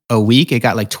maybe a week, it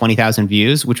got like 20,000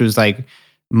 views, which was like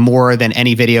more than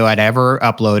any video I'd ever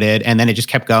uploaded. And then it just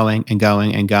kept going and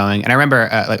going and going. And I remember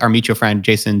like our mutual friend,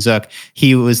 Jason Zook,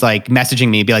 he was like messaging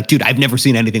me, be like, dude, I've never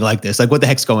seen anything like this. Like, what the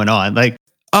heck's going on? Like,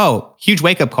 oh, huge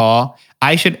wake up call.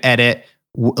 I should edit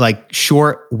like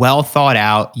short, well thought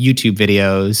out YouTube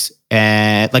videos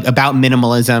and like about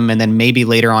minimalism. And then maybe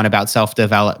later on about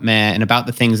self-development and about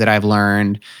the things that I've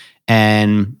learned.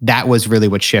 And that was really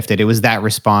what shifted. It was that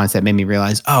response that made me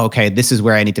realize, oh, okay, this is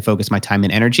where I need to focus my time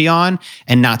and energy on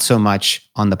and not so much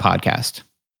on the podcast.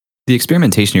 The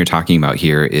experimentation you're talking about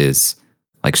here is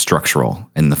like structural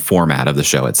in the format of the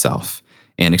show itself.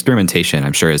 And experimentation,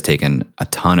 I'm sure, has taken a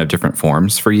ton of different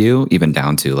forms for you, even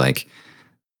down to like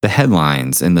the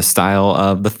headlines and the style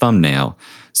of the thumbnail.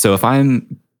 So if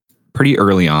I'm pretty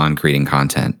early on creating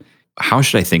content, how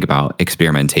should I think about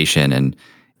experimentation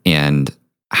and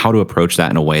how to approach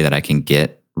that in a way that I can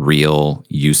get real,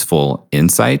 useful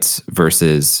insights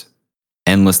versus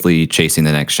endlessly chasing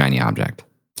the next shiny object?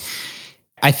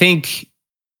 I think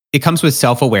it comes with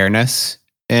self-awareness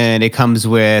and it comes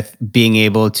with being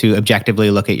able to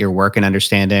objectively look at your work and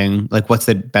understanding like what's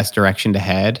the best direction to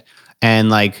head. And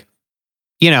like,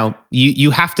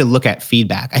 you have to look at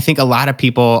feedback. I think a lot of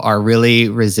people are really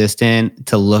resistant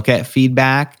to look at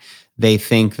feedback. They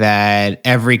think that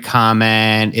every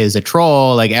comment is a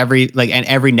troll, and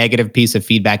every negative piece of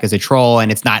feedback is a troll,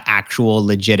 and it's not actual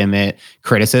legitimate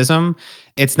criticism.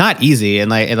 It's not easy, and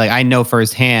like I know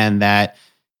firsthand that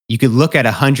you could look at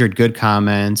 100 good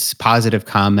comments, positive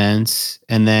comments,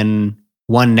 and then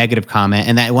one negative comment,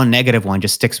 and that one negative one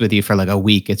just sticks with you for like a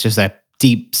week. It's just that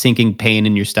deep sinking pain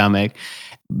in your stomach.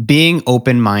 being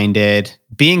open-minded,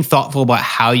 being thoughtful about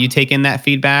how you take in that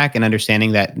feedback and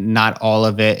understanding that not all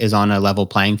of it is on a level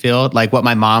playing field. Like what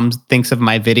my mom thinks of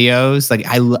my videos, like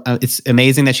it's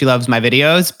amazing that she loves my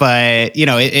videos, but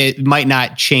it might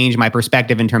not change my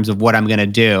perspective in terms of what I'm going to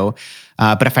do.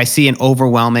 But if I see an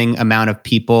overwhelming amount of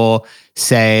people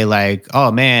say like,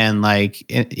 oh man, like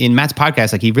in Matt's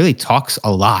podcast, like he really talks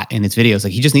a lot in his videos.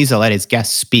 Like he just needs to let his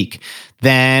guests speak.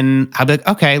 Then I'll be like,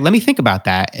 okay, let me think about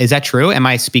that. Is that true? Am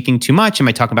I speaking too much? Am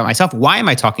I talking about myself? Why am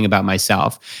I talking about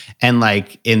myself? And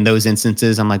like in those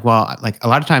instances, I'm like, well, like a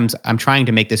lot of times I'm trying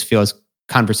to make this feel as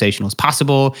conversational as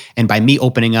possible. And by me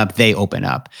opening up, they open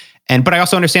up. But I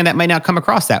also understand that might not come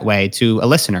across that way to a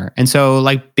listener. And so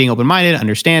like being open-minded,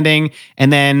 understanding,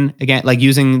 and then again, like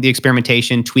using the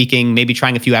experimentation, tweaking, maybe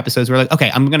trying a few episodes where like, okay,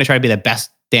 I'm going to try to be the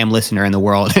best damn listener in the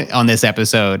world on this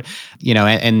episode,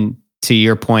 and to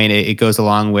your point, it goes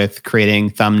along with creating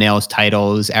thumbnails,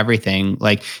 titles, everything,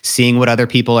 like seeing what other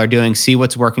people are doing, see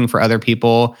what's working for other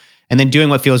people, and then doing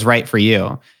what feels right for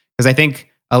you. Because I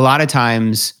think a lot of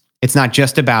times it's not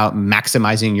just about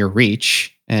maximizing your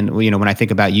reach. And, when I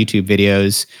think about YouTube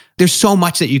videos, there's so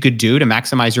much that you could do to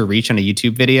maximize your reach on a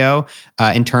YouTube video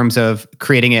in terms of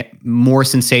creating it more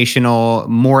sensational,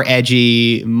 more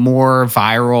edgy, more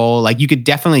viral. Like you could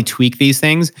definitely tweak these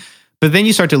things, but then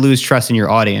you start to lose trust in your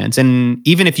audience. And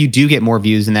even if you do get more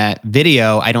views in that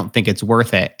video, I don't think it's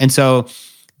worth it. And so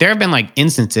there have been like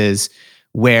instances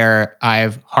where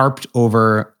I've harped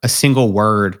over a single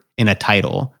word in a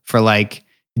title for like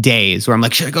days where I'm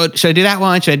like, should I do that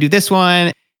one? Should I do this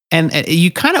one? And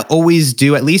you kind of always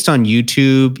do, at least on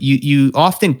YouTube, you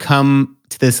often come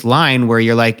to this line where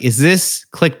you're like, is this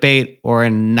clickbait or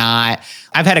not?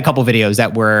 I've had a couple videos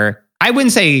that were, I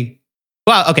wouldn't say,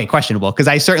 well, okay, questionable, because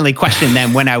I certainly questioned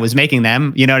them when I was making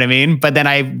them, you know what I mean? But then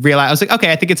I realized, I was like,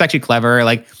 okay, I think it's actually clever.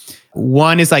 Like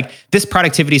one is like, this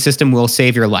productivity system will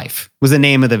save your life, was the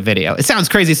name of the video. It sounds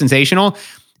crazy sensational,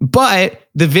 but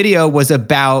the video was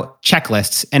about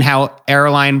checklists and how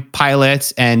airline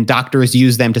pilots and doctors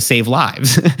use them to save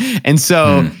lives. And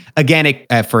so again,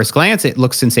 at first glance, it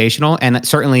looks sensational. And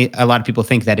certainly a lot of people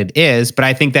think that it is, but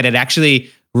I think that it actually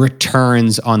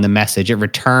returns on the message. It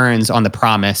returns on the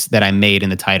promise that I made in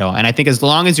the title. And I think as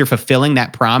long as you're fulfilling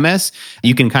that promise,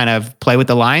 you can kind of play with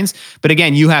the lines. But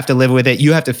again, you have to live with it.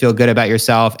 You have to feel good about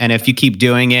yourself. And if you keep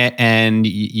doing it and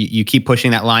you keep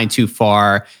pushing that line too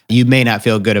far, you may not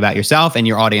feel good about yourself and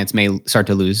your audience may start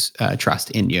to lose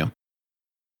trust in you.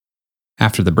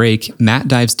 After the break, Matt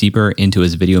dives deeper into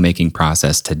his video making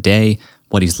process today,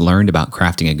 what he's learned about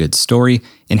crafting a good story,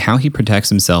 and how he protects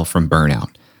himself from burnout.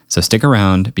 So stick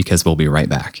around because we'll be right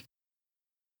back.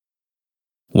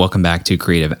 Welcome back to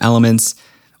Creative Elements.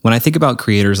 When I think about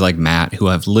creators like Matt, who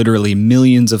have literally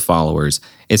millions of followers,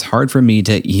 it's hard for me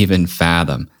to even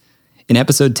fathom. In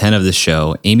episode 10 of the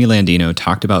show, Amy Landino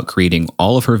talked about creating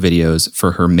all of her videos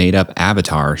for her made-up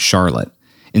avatar, Charlotte.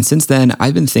 And since then,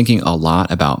 I've been thinking a lot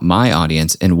about my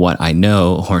audience and what I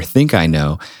know or think I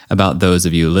know about those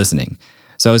of you listening.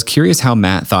 So I was curious how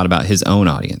Matt thought about his own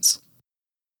audience.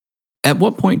 At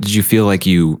what point did you feel like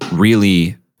you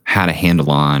really had a handle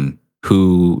on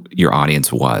who your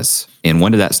audience was? And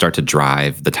when did that start to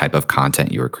drive the type of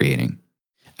content you were creating?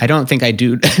 I don't think I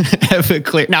do have a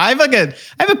clear. Now I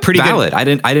have a pretty valid. I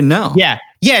didn't know. Yeah.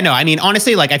 No, I mean,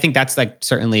 honestly, like I think that's like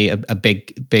certainly a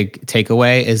big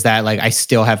takeaway is that like I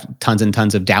still have tons and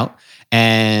tons of doubt,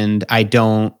 and I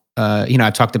don't.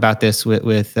 I've talked about this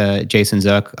with Jason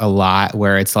Zook a lot,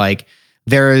 where it's like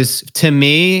there's, to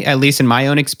me, at least in my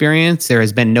own experience, there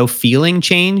has been no feeling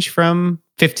change from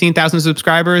 15,000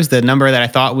 subscribers, the number that I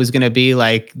thought was going to be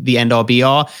like the end all be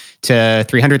all, to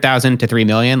 300,000 to 3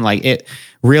 million. Like it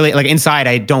really, like inside,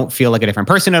 I don't feel like a different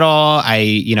person at all.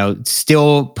 I,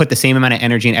 still put the same amount of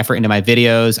energy and effort into my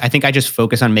videos. I think I just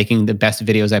focus on making the best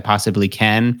videos I possibly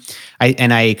can.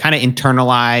 I kind of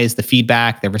internalize the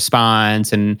feedback, the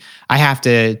response, and I have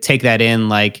to take that in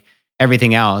like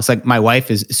everything else. Like my wife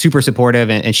is super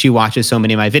supportive and she watches so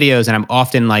many of my videos, and I'm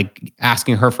often like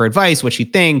asking her for advice, what she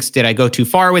thinks. Did I go too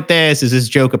far with this? Is this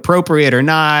joke appropriate or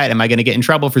not? Am I going to get in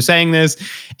trouble for saying this?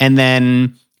 And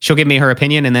then she'll give me her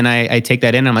opinion, and then I take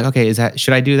that in. And I'm like, okay,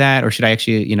 should I do that? Or should I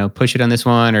actually, push it on this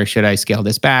one? Or should I scale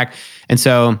this back? And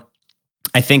so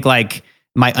I think like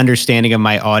my understanding of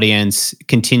my audience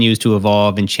continues to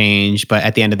evolve and change. But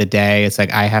at the end of the day, it's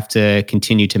like I have to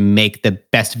continue to make the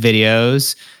best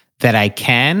videos that I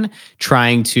can,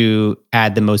 trying to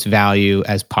add the most value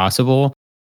as possible.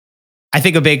 I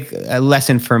think a big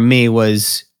lesson for me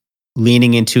was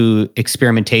leaning into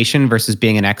experimentation versus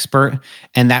being an expert.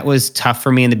 And that was tough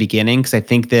for me in the beginning, because I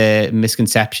think the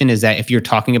misconception is that if you're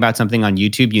talking about something on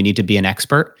YouTube, you need to be an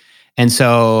expert. And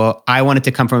so I wanted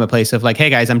to come from a place of like, hey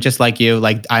guys, I'm just like you.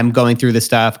 Like I'm going through this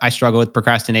stuff. I struggle with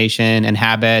procrastination and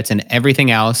habits and everything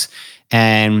else.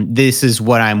 And this is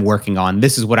what I'm working on.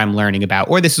 This is what I'm learning about,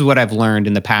 or this is what I've learned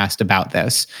in the past about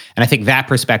this. And I think that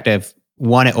perspective,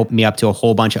 one, it opened me up to a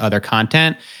whole bunch of other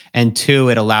content. And two,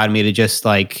 it allowed me to just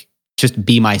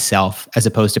be myself as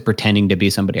opposed to pretending to be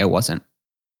somebody I wasn't.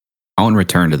 I want to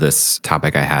return to this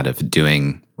topic I had of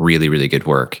doing really, really good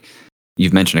work.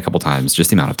 You've mentioned a couple times just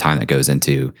the amount of time that goes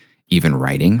into even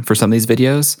writing for some of these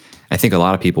videos. I think a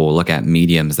lot of people will look at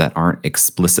mediums that aren't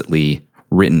explicitly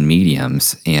written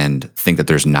mediums and think that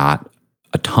there's not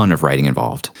a ton of writing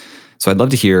involved. So I'd love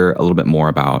to hear a little bit more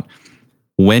about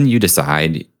when you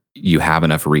decide you have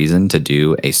enough reason to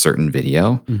do a certain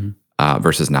video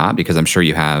versus not, because I'm sure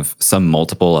you have some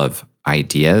multiple of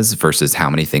ideas versus how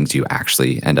many things you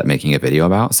actually end up making a video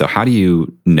about. So how do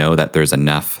you know that there's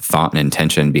enough thought and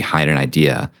intention behind an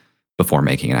idea before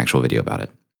making an actual video about it?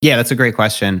 Yeah, that's a great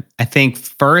question. I think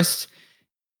first,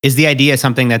 is the idea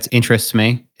something that interests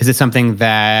me? Is it something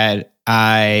that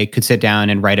I could sit down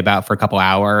and write about for a couple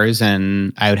hours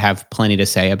and I would have plenty to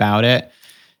say about it?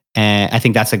 And I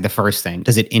think that's like the first thing.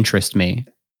 Does it interest me?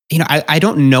 I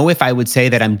don't know if I would say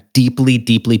that I'm deeply,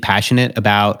 deeply passionate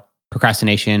about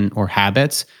procrastination or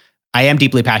habits. I am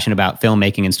deeply passionate about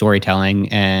filmmaking and storytelling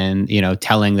and,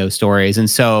 telling those stories. And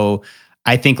so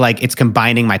I think like it's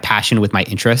combining my passion with my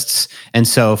interests. And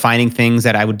so finding things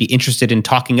that I would be interested in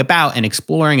talking about and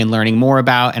exploring and learning more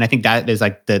about. And I think that is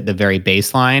like the very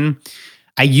baseline.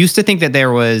 I used to think that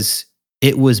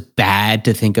it was bad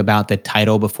to think about the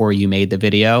title before you made the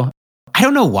video. I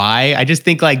don't know why. I just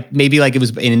think like maybe like it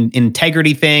was an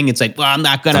integrity thing. It's like, well, I'm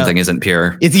not gonna. Something isn't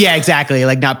pure. Yeah, exactly.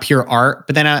 Like not pure art.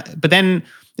 But then,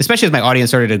 especially as my audience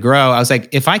started to grow, I was like,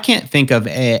 if I can't think of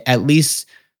at least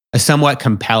a somewhat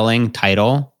compelling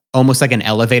title, almost like an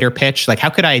elevator pitch, like how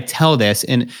could I tell this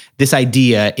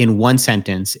idea in one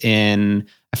sentence in,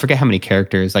 I forget how many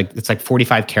characters, like it's like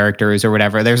 45 characters or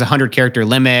whatever. There's a 100-character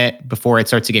limit before it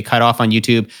starts to get cut off on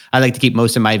YouTube. I like to keep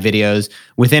most of my videos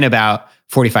within about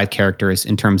 45 characters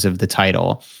in terms of the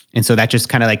title. And so that just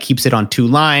kind of like keeps it on 2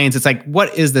 lines. It's like,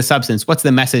 what is the substance? What's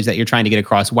the message that you're trying to get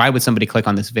across? Why would somebody click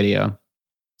on this video?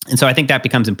 And so I think that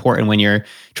becomes important when you're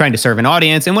trying to serve an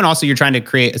audience and when also you're trying to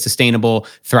create a sustainable,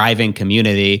 thriving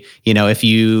community. If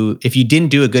you didn't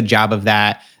do a good job of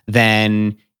that,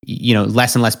 then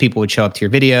less and less people would show up to your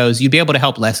videos. You'd be able to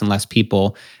help less and less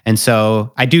people. And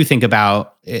so I do think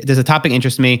about, does a topic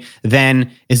interest me? Then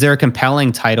is there a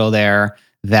compelling title there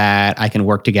that I can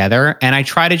work together? And I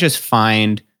try to just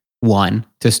find one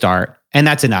to start, and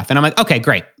that's enough. And I'm like, okay,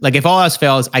 great. Like if all else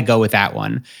fails, I go with that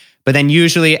one. But then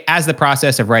usually as the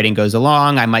process of writing goes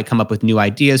along, I might come up with new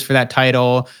ideas for that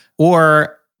title.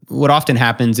 Or what often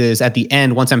happens is at the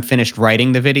end, once I'm finished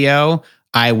writing the video,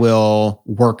 I will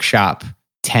workshop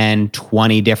 10,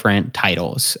 20 different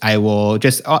titles. I will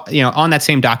just, on that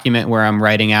same document where I'm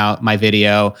writing out my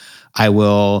video, I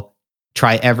will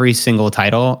try every single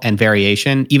title and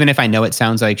variation. Even if I know it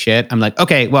sounds like shit, I'm like,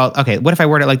 okay, what if I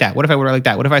word it like that? What if I word it like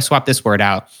that? What if I swap this word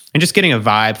out? And just getting a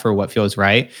vibe for what feels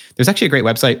right. There's actually a great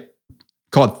website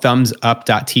called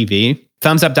thumbsup.tv.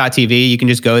 Thumbsup.tv, you can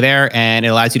just go there and it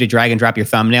allows you to drag and drop your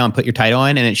thumbnail and put your title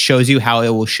in, and it shows you how it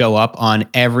will show up on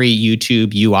every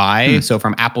YouTube UI. So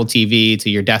from Apple TV to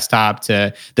your desktop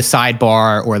to the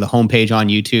sidebar or the homepage on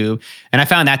YouTube. And I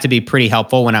found that to be pretty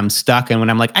helpful when I'm stuck and when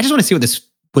I'm like, I just want to see what this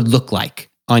would look like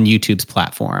on YouTube's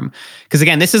platform. Because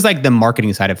again, this is like the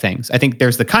marketing side of things. I think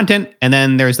there's the content and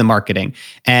then there's the marketing.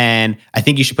 And I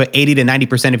think you should put 80 to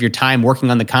 90% of your time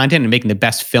working on the content and making the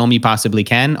best film you possibly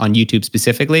can on YouTube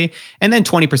specifically. And then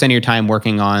 20% of your time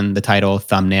working on the title,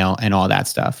 thumbnail, and all that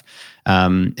stuff.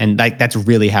 And that's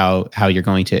really how you're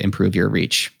going to improve your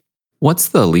reach. What's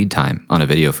the lead time on a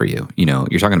video for you?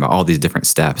 You're talking about all these different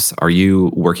steps. Are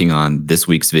you working on this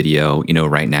week's video,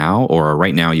 right now? Or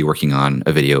right now you're working on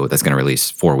a video that's going to release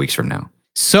 4 weeks from now?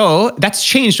 So that's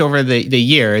changed over the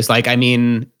years. Like, I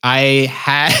mean,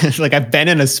 I've been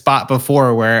in a spot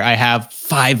before where I have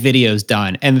 5 videos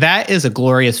done. And that is a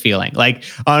glorious feeling. Like,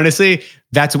 honestly,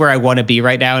 that's where I want to be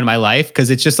right now in my life. Because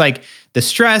it's just like the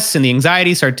stress and the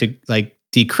anxiety start to like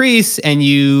decrease, and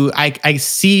I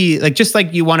see, like, just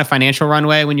like you want a financial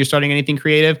runway when you're starting anything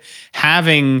creative,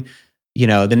 having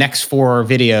the next 4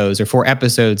 videos or 4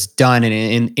 episodes done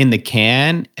in the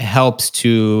can helps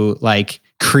to like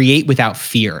create without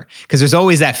fear, because there's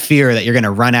always that fear that you're going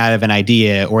to run out of an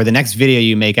idea, or the next video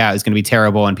you make out is going to be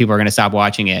terrible and people are going to stop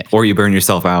watching it. Or you burn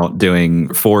yourself out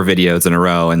doing 4 videos in a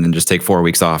row and then just take 4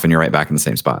 weeks off and you're right back in the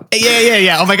same spot.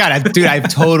 Yeah. Oh my God.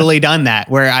 I've totally done that,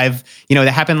 where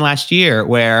that happened last year,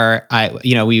 where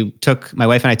my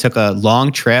wife and I took a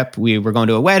long trip. We were going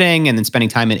to a wedding and then spending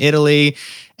time in Italy,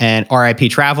 and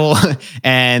RIP travel.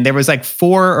 And there was like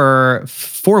 4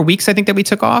 weeks, I think, that we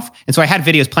took off. And so I had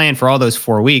videos planned for all those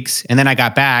 4 weeks. And then I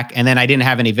got back, and then I didn't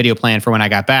have any video planned for when I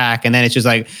got back. And then it's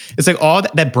like all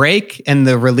that break and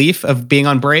the relief of being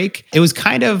on break, it was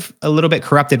kind of a little bit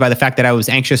corrupted by the fact that I was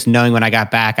anxious, knowing when I got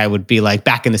back, I would be like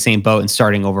back in the same boat and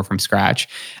starting over from scratch.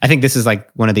 I think this is like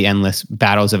one of the endless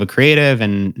battles of a creative,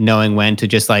 and knowing when to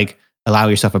just like allow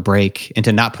yourself a break and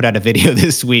to not put out a video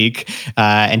this week,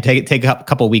 and take a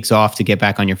couple weeks off to get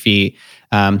back on your feet.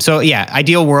 So yeah,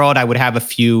 ideal world, I would have a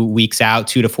few weeks out,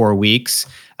 2 to 4 weeks.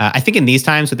 I think in these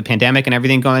times with the pandemic and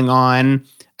everything going on,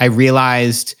 I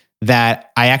realized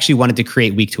that I actually wanted to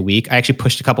create week to week. I actually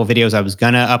pushed a couple videos I was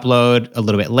going to upload a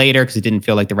little bit later because it didn't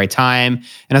feel like the right time.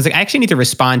 And I was like, I actually need to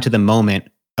respond to the moment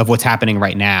of what's happening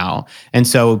right now. And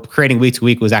so creating week to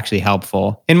week was actually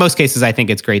helpful. In most cases, I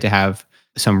think it's great to have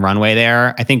some runway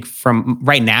there. I think from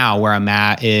right now where I'm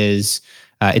at is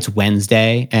it's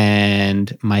Wednesday,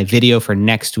 and my video for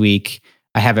next week,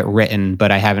 I have it written, but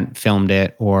I haven't filmed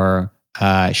it or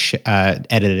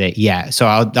edited it yet. So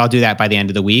I'll do that by the end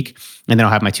of the week, and then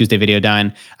I'll have my Tuesday video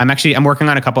done. I'm working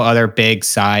on a couple other big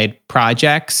side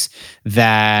projects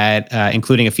that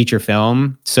including a feature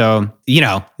film. So,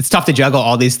 it's tough to juggle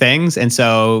all these things. And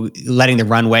so letting the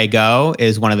runway go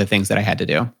is one of the things that I had to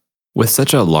do. With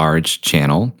such a large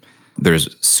channel,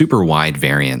 there's super wide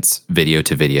variance video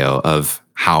to video of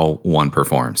how one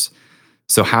performs.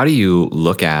 So how do you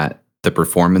look at the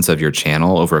performance of your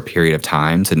channel over a period of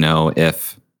time to know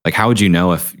how would you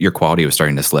know if your quality was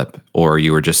starting to slip, or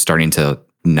you were just starting to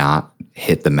not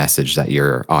hit the message that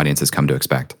your audience has come to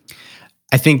expect?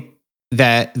 I think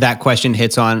that question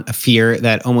hits on a fear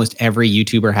that almost every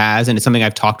YouTuber has. And it's something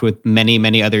I've talked with many,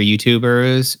 many other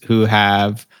YouTubers who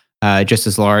have just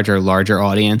as large or larger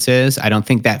audiences. I don't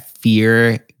think that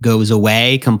fear goes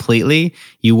away completely.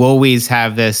 You always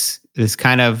have this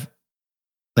kind of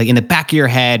like in the back of your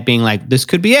head being like, this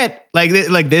could be it.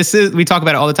 We talk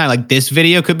about it all the time. Like, this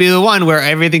video could be the one where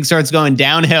everything starts going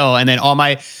downhill and then all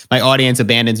my audience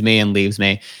abandons me and leaves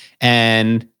me.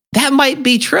 And that might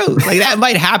be true. Like, that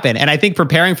might happen. And I think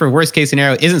preparing for worst case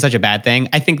scenario isn't such a bad thing.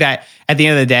 I think that at the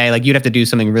end of the day, like, you'd have to do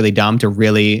something really dumb to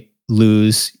really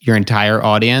lose your entire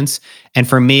audience. And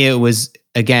for me, it was,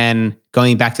 again,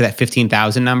 going back to that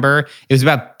 15,000 number, it was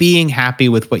about being happy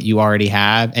with what you already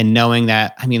have and knowing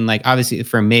that, obviously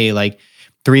for me,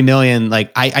 3 million,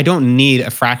 I don't need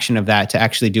a fraction of that to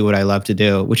actually do what I love to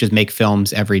do, which is make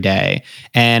films every day.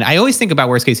 And I always think about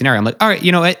worst case scenario. I'm like, all right,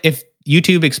 you know what? If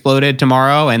YouTube exploded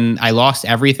tomorrow and I lost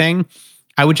everything,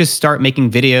 I would just start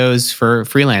making videos for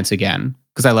freelance again,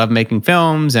 because I love making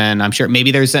films, and I'm sure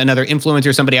maybe there's another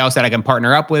influencer, somebody else that I can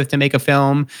partner up with to make a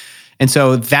film. And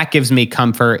so that gives me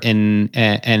comfort and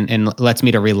lets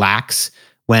me to relax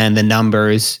when the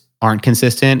numbers aren't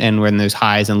consistent and when there's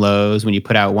highs and lows, when you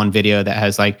put out one video that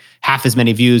has like half as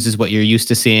many views as what you're used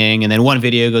to seeing, and then one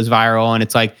video goes viral, and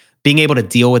it's like being able to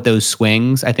deal with those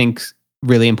swings, I think, is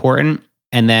really important.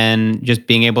 And then just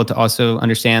being able to also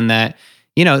understand that,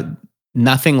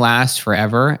 nothing lasts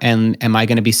forever. And am I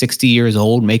going to be 60 years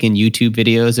old making YouTube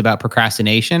videos about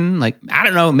procrastination? I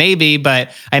don't know, maybe,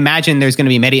 but I imagine there's going to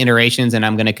be many iterations, and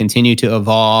I'm going to continue to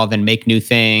evolve and make new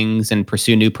things and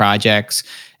pursue new projects.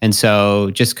 And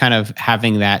so just kind of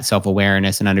having that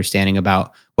self-awareness and understanding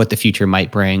about what the future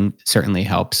might bring certainly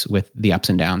helps with the ups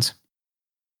and downs.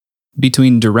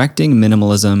 Between directing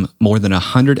minimalism, more than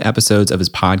 100 episodes of his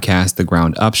podcast, The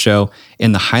Ground Up Show,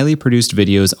 and the highly produced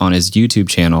videos on his YouTube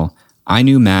channel, I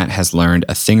knew Matt has learned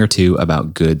a thing or two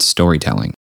about good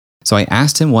storytelling. So I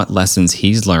asked him what lessons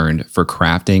he's learned for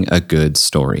crafting a good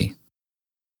story.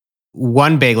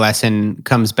 One big lesson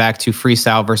comes back to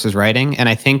freestyle versus writing. And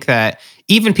I think that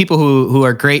even people who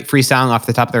are great freestyling off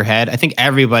the top of their head, I think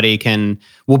everybody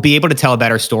will be able to tell a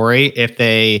better story if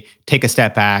they take a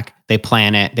step back, they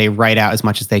plan it, they write out as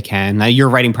much as they can. Now, your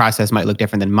writing process might look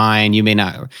different than mine. You may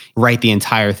not write the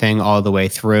entire thing all the way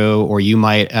through, or you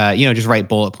might, just write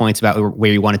bullet points about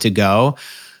where you want it to go.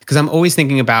 Because I'm always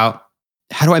thinking about,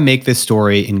 how do I make this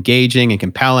story engaging and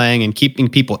compelling and keeping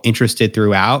people interested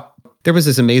throughout? There was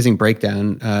this amazing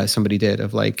breakdown somebody did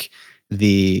of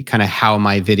the kind of how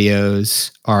my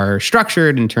videos are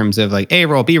structured in terms of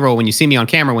A-roll, B-roll, when you see me on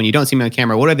camera, when you don't see me on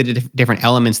camera, what are the different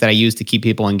elements that I use to keep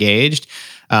people engaged?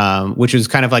 Which was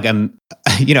kind of like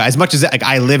as much as like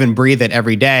I live and breathe it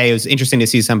every day, it was interesting to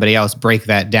see somebody else break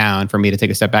that down for me to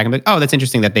take a step back and be like, oh, that's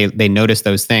interesting that they notice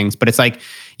those things. But it's like,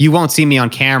 you won't see me on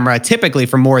camera typically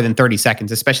for more than 30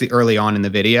 seconds, especially early on in the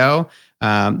video.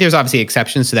 There's obviously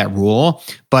exceptions to that rule,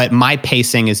 but my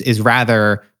pacing is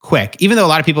rather quick. Even though a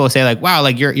lot of people will say like, wow,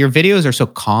 like your videos are so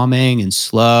calming and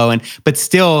slow, but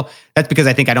still that's because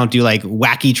I think I don't do like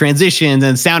wacky transitions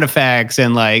and sound effects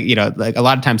and like a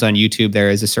lot of times on YouTube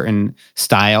there is a certain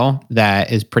style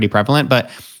that is pretty prevalent, but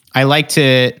I like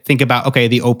to think about, okay,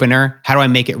 the opener, how do I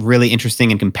make it really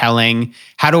interesting and compelling?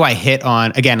 How do I hit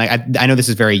on, again, like I know this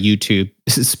is very YouTube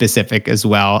specific as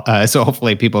well, so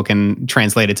hopefully people can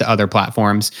translate it to other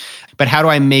platforms, but how do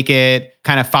I make it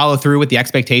kind of follow through with the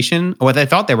expectation of what they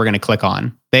thought they were going to click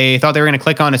on? They thought they were going to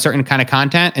click on a certain kind of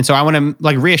content, and so I want to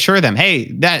like reassure them,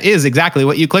 hey, that is exactly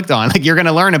what you clicked on. Like you're going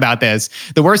to learn about this.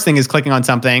 The worst thing is clicking on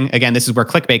something, again, this is where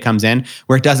clickbait comes in,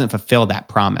 where it doesn't fulfill that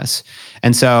promise.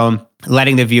 And so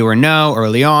letting the viewer know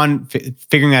early on,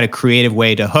 figuring out a creative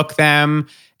way to hook them,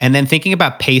 and then thinking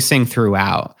about pacing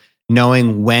throughout,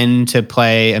 knowing when to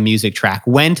play a music track,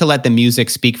 when to let the music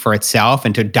speak for itself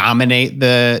and to dominate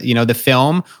the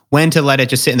film, when to let it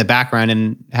just sit in the background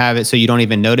and have it so you don't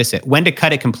even notice it, when to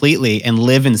cut it completely and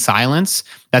live in silence.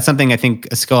 That's something I think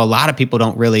a skill a lot of people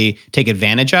don't really take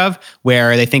advantage of,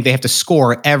 where they think they have to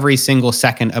score every single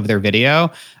second of their video.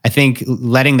 I think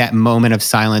letting that moment of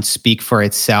silence speak for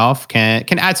itself can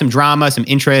add some drama, some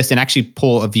interest, and actually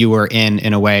pull a viewer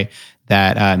in a way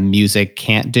that music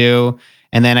can't do.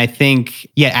 And then I think,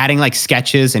 adding like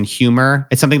sketches and humor,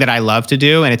 it's something that I love to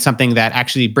do. And it's something that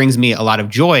actually brings me a lot of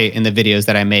joy in the videos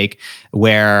that I make,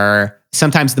 where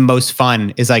sometimes the most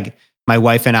fun is like my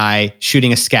wife and I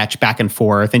shooting a sketch back and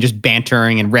forth and just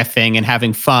bantering and riffing and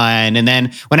having fun. And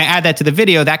then when I add that to the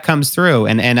video, that comes through.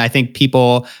 And I think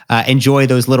people enjoy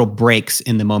those little breaks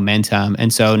in the momentum.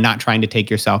 And so not trying to take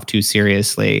yourself too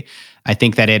seriously. I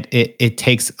think that it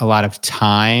takes a lot of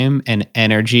time and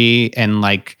energy and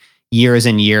like years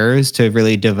and years to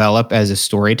really develop as a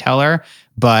storyteller,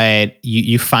 but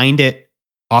you find it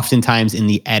oftentimes in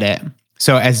the edit.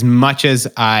 So as much as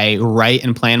I write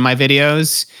and plan my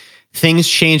videos, things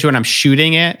change when I'm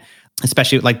shooting it,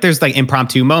 especially like there's like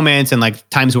impromptu moments and like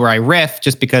times where I riff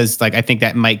just because like I think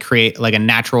that might create like a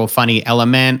natural funny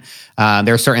element.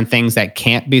 There are certain things that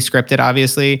can't be scripted,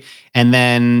 obviously. And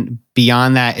then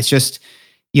beyond that, it's just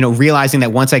realizing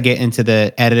that once I get into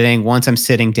the editing, once I'm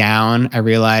sitting down, I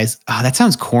realize, oh, that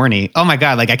sounds corny. Oh my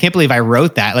God, like I can't believe I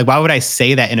wrote that. Like, why would I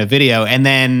say that in a video? And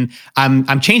then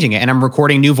I'm changing it and I'm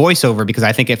recording new voiceover because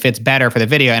I think it fits better for the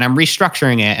video, and I'm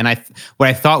restructuring it. And what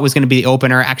I thought was going to be the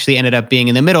opener actually ended up being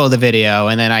in the middle of the video,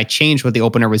 and then I changed what the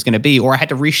opener was going to be, or I had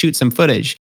to reshoot some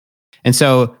footage. And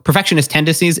so perfectionist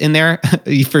tendencies in there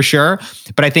for sure.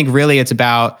 But I think really it's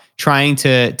about trying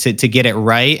to get it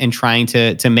right and trying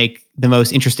to make the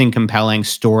most interesting, compelling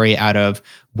story out of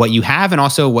what you have and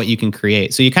also what you can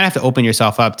create. So you kind of have to open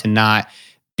yourself up to not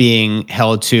being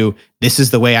held to, this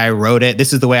is the way I wrote it,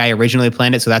 this is the way I originally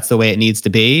planned it, so that's the way it needs to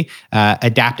be.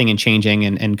 Adapting and changing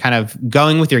and kind of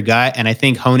going with your gut. And I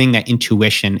think honing that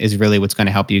intuition is really what's going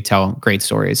to help you tell great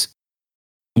stories.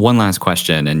 One last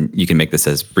question, and you can make this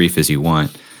as brief as you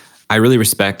want. I really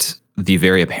respect the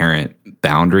very apparent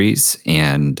boundaries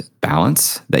and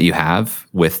balance that you have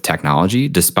with technology,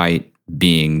 despite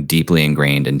being deeply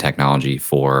ingrained in technology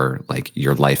for like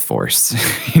your life force,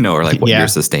 or like what you're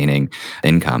sustaining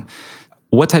income.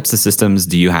 What types of systems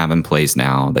do you have in place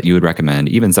now that you would recommend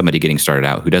even somebody getting started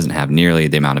out who doesn't have nearly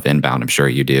the amount of inbound I'm sure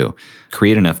you do,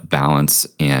 create enough balance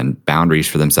and boundaries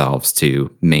for themselves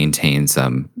to maintain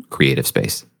some creative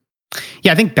space?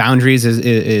 Yeah, I think boundaries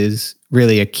is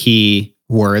really a key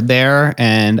word there.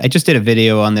 And I just did a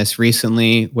video on this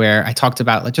recently where I talked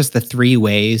about just the 3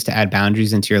 ways to add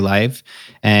boundaries into your life.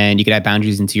 And you could add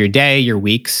boundaries into your day, your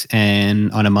weeks,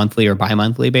 and on a monthly or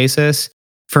bi-monthly basis.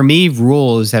 For me,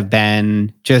 rules have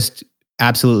been just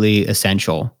absolutely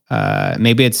essential.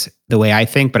 Maybe it's the way I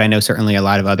think, but I know certainly a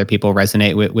lot of other people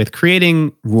resonate with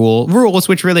creating rules,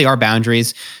 which really are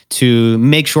boundaries, to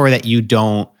make sure that you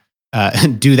don't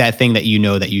do that thing that you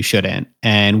know that you shouldn't.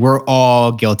 And we're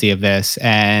all guilty of this.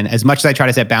 And as much as I try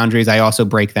to set boundaries, I also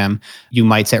break them. You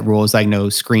might set rules like no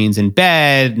screens in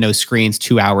bed, no screens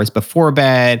 2 hours before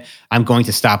bed. I'm going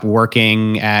to stop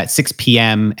working at 6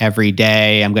 p.m. every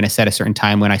day. I'm going to set a certain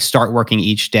time when I start working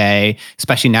each day,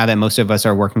 especially now that most of us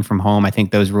are working from home. I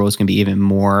think those rules can be even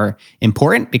more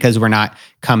important because we're not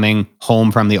coming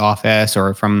home from the office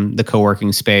or from the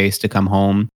co-working space to come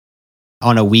home.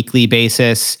 On a weekly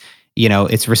basis,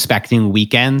 it's respecting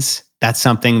weekends. That's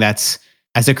something that's,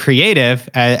 as a creative,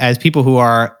 as people who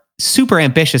are super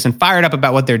ambitious and fired up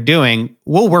about what they're doing,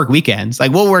 we'll work weekends.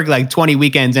 Like we'll work like 20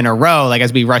 weekends in a row. Like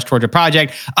as we rush towards a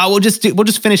project, we'll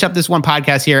just finish up this one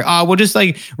podcast here. We'll just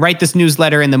like write this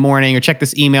newsletter in the morning or check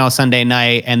this email Sunday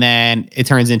night. And then it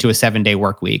turns into a 7-day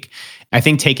work week. I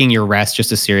think taking your rest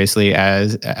just as seriously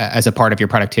as a part of your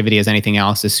productivity as anything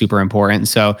else is super important.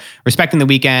 So respecting the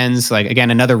weekends, like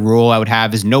again, another rule I would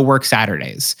have is no work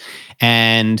Saturdays.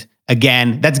 And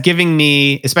again, that's giving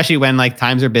me, especially when like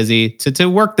times are busy, to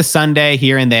work the Sunday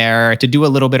here and there, to do a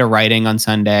little bit of writing on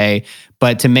Sunday,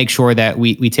 but to make sure that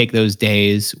we take those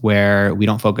days where we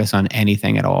don't focus on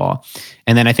anything at all.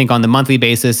 And then I think on the monthly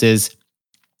basis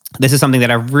this is something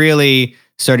that I've really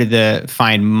started to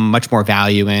find much more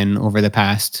value in over the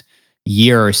past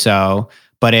year or so,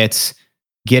 but it's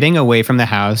getting away from the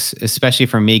house, especially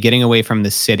for me, getting away from the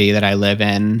city that I live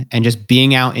in and just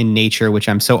being out in nature, which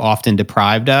I'm so often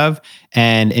deprived of,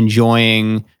 and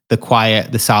enjoying the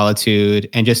quiet, the solitude,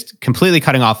 and just completely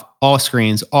cutting off all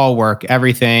screens, all work,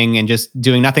 everything, and just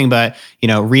doing nothing but,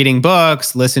 reading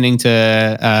books, listening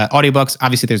to audiobooks.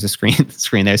 Obviously there's a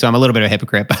screen there, so I'm a little bit of a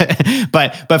hypocrite,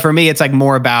 but for me, it's like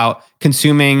more about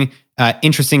consuming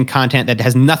interesting content that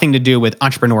has nothing to do with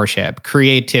entrepreneurship,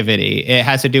 creativity. It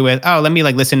has to do with, let me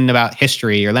like listen about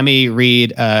history, or let me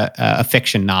read a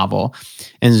fiction novel.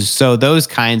 And so those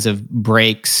kinds of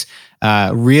breaks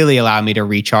really allow me to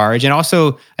recharge. And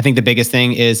also, I think the biggest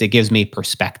thing is it gives me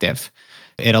perspective.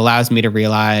 It allows me to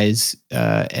realize,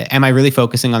 am I really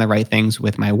focusing on the right things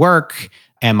with my work?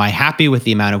 Am I happy with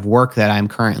the amount of work that I'm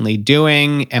currently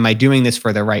doing? Am I doing this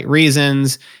for the right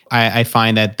reasons? I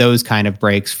find that those kind of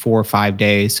breaks, 4 or 5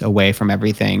 days away from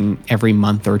everything every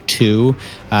month or two,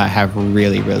 have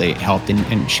really, really helped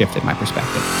and shifted my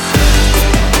perspective.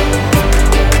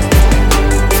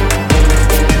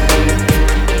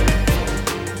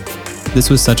 This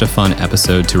was such a fun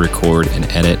episode to record and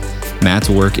edit.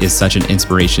 Matt's work is such an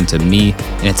inspiration to me,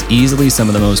 and it's easily some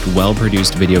of the most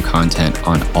well-produced video content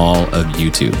on all of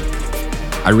YouTube.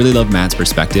 I really love Matt's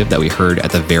perspective that we heard at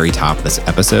the very top of this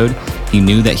episode. He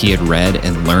knew that he had read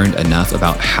and learned enough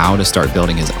about how to start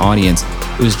building his audience.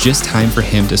 It was just time for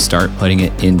him to start putting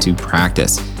it into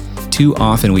practice. Too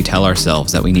often we tell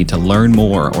ourselves that we need to learn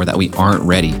more or that we aren't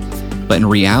ready. But in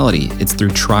reality, it's through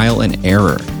trial and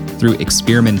error, through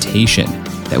experimentation,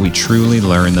 that we truly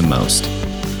learn the most.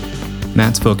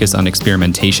 Matt's focus on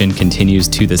experimentation continues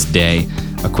to this day.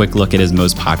 A quick look at his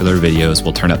most popular videos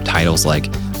will turn up titles like,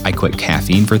 I quit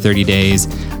caffeine for 30 days,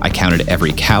 I counted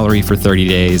every calorie for 30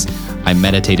 days, I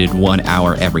meditated 1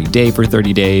 hour every day for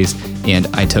 30 days, and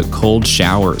I took cold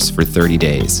showers for 30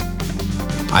 days.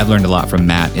 I've learned a lot from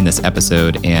Matt in this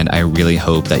episode, and I really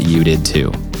hope that you did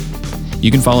too.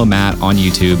 You can follow Matt on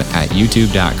YouTube at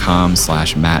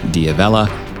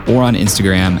youtube.com/MattDiavella or on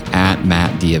Instagram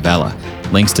 @MattDiavella.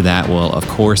 Links to that will, of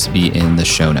course, be in the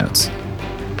show notes.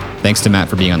 Thanks to Matt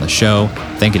for being on the show.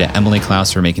 Thank you to Emily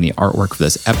Klaus for making the artwork for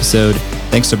this episode.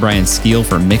 Thanks to Brian Skeel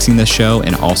for mixing this show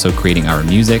and also creating our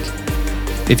music.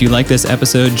 If you like this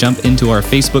episode, jump into our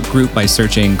Facebook group by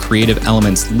searching Creative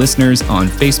Elements Listeners on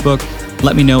Facebook.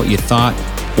 Let me know what you thought,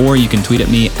 or you can tweet at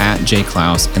me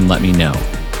 @jklaus and let me know.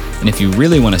 And if you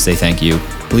really want to say thank you,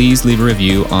 please leave a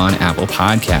review on Apple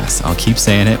Podcasts. I'll keep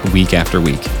saying it week after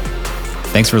week.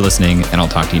 Thanks for listening, and I'll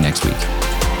talk to you next week.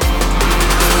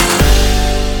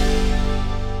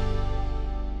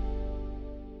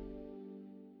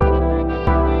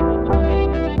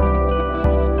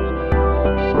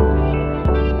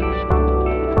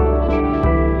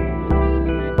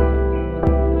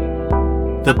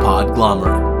 The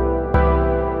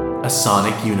Podglomerate, a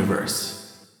sonic universe.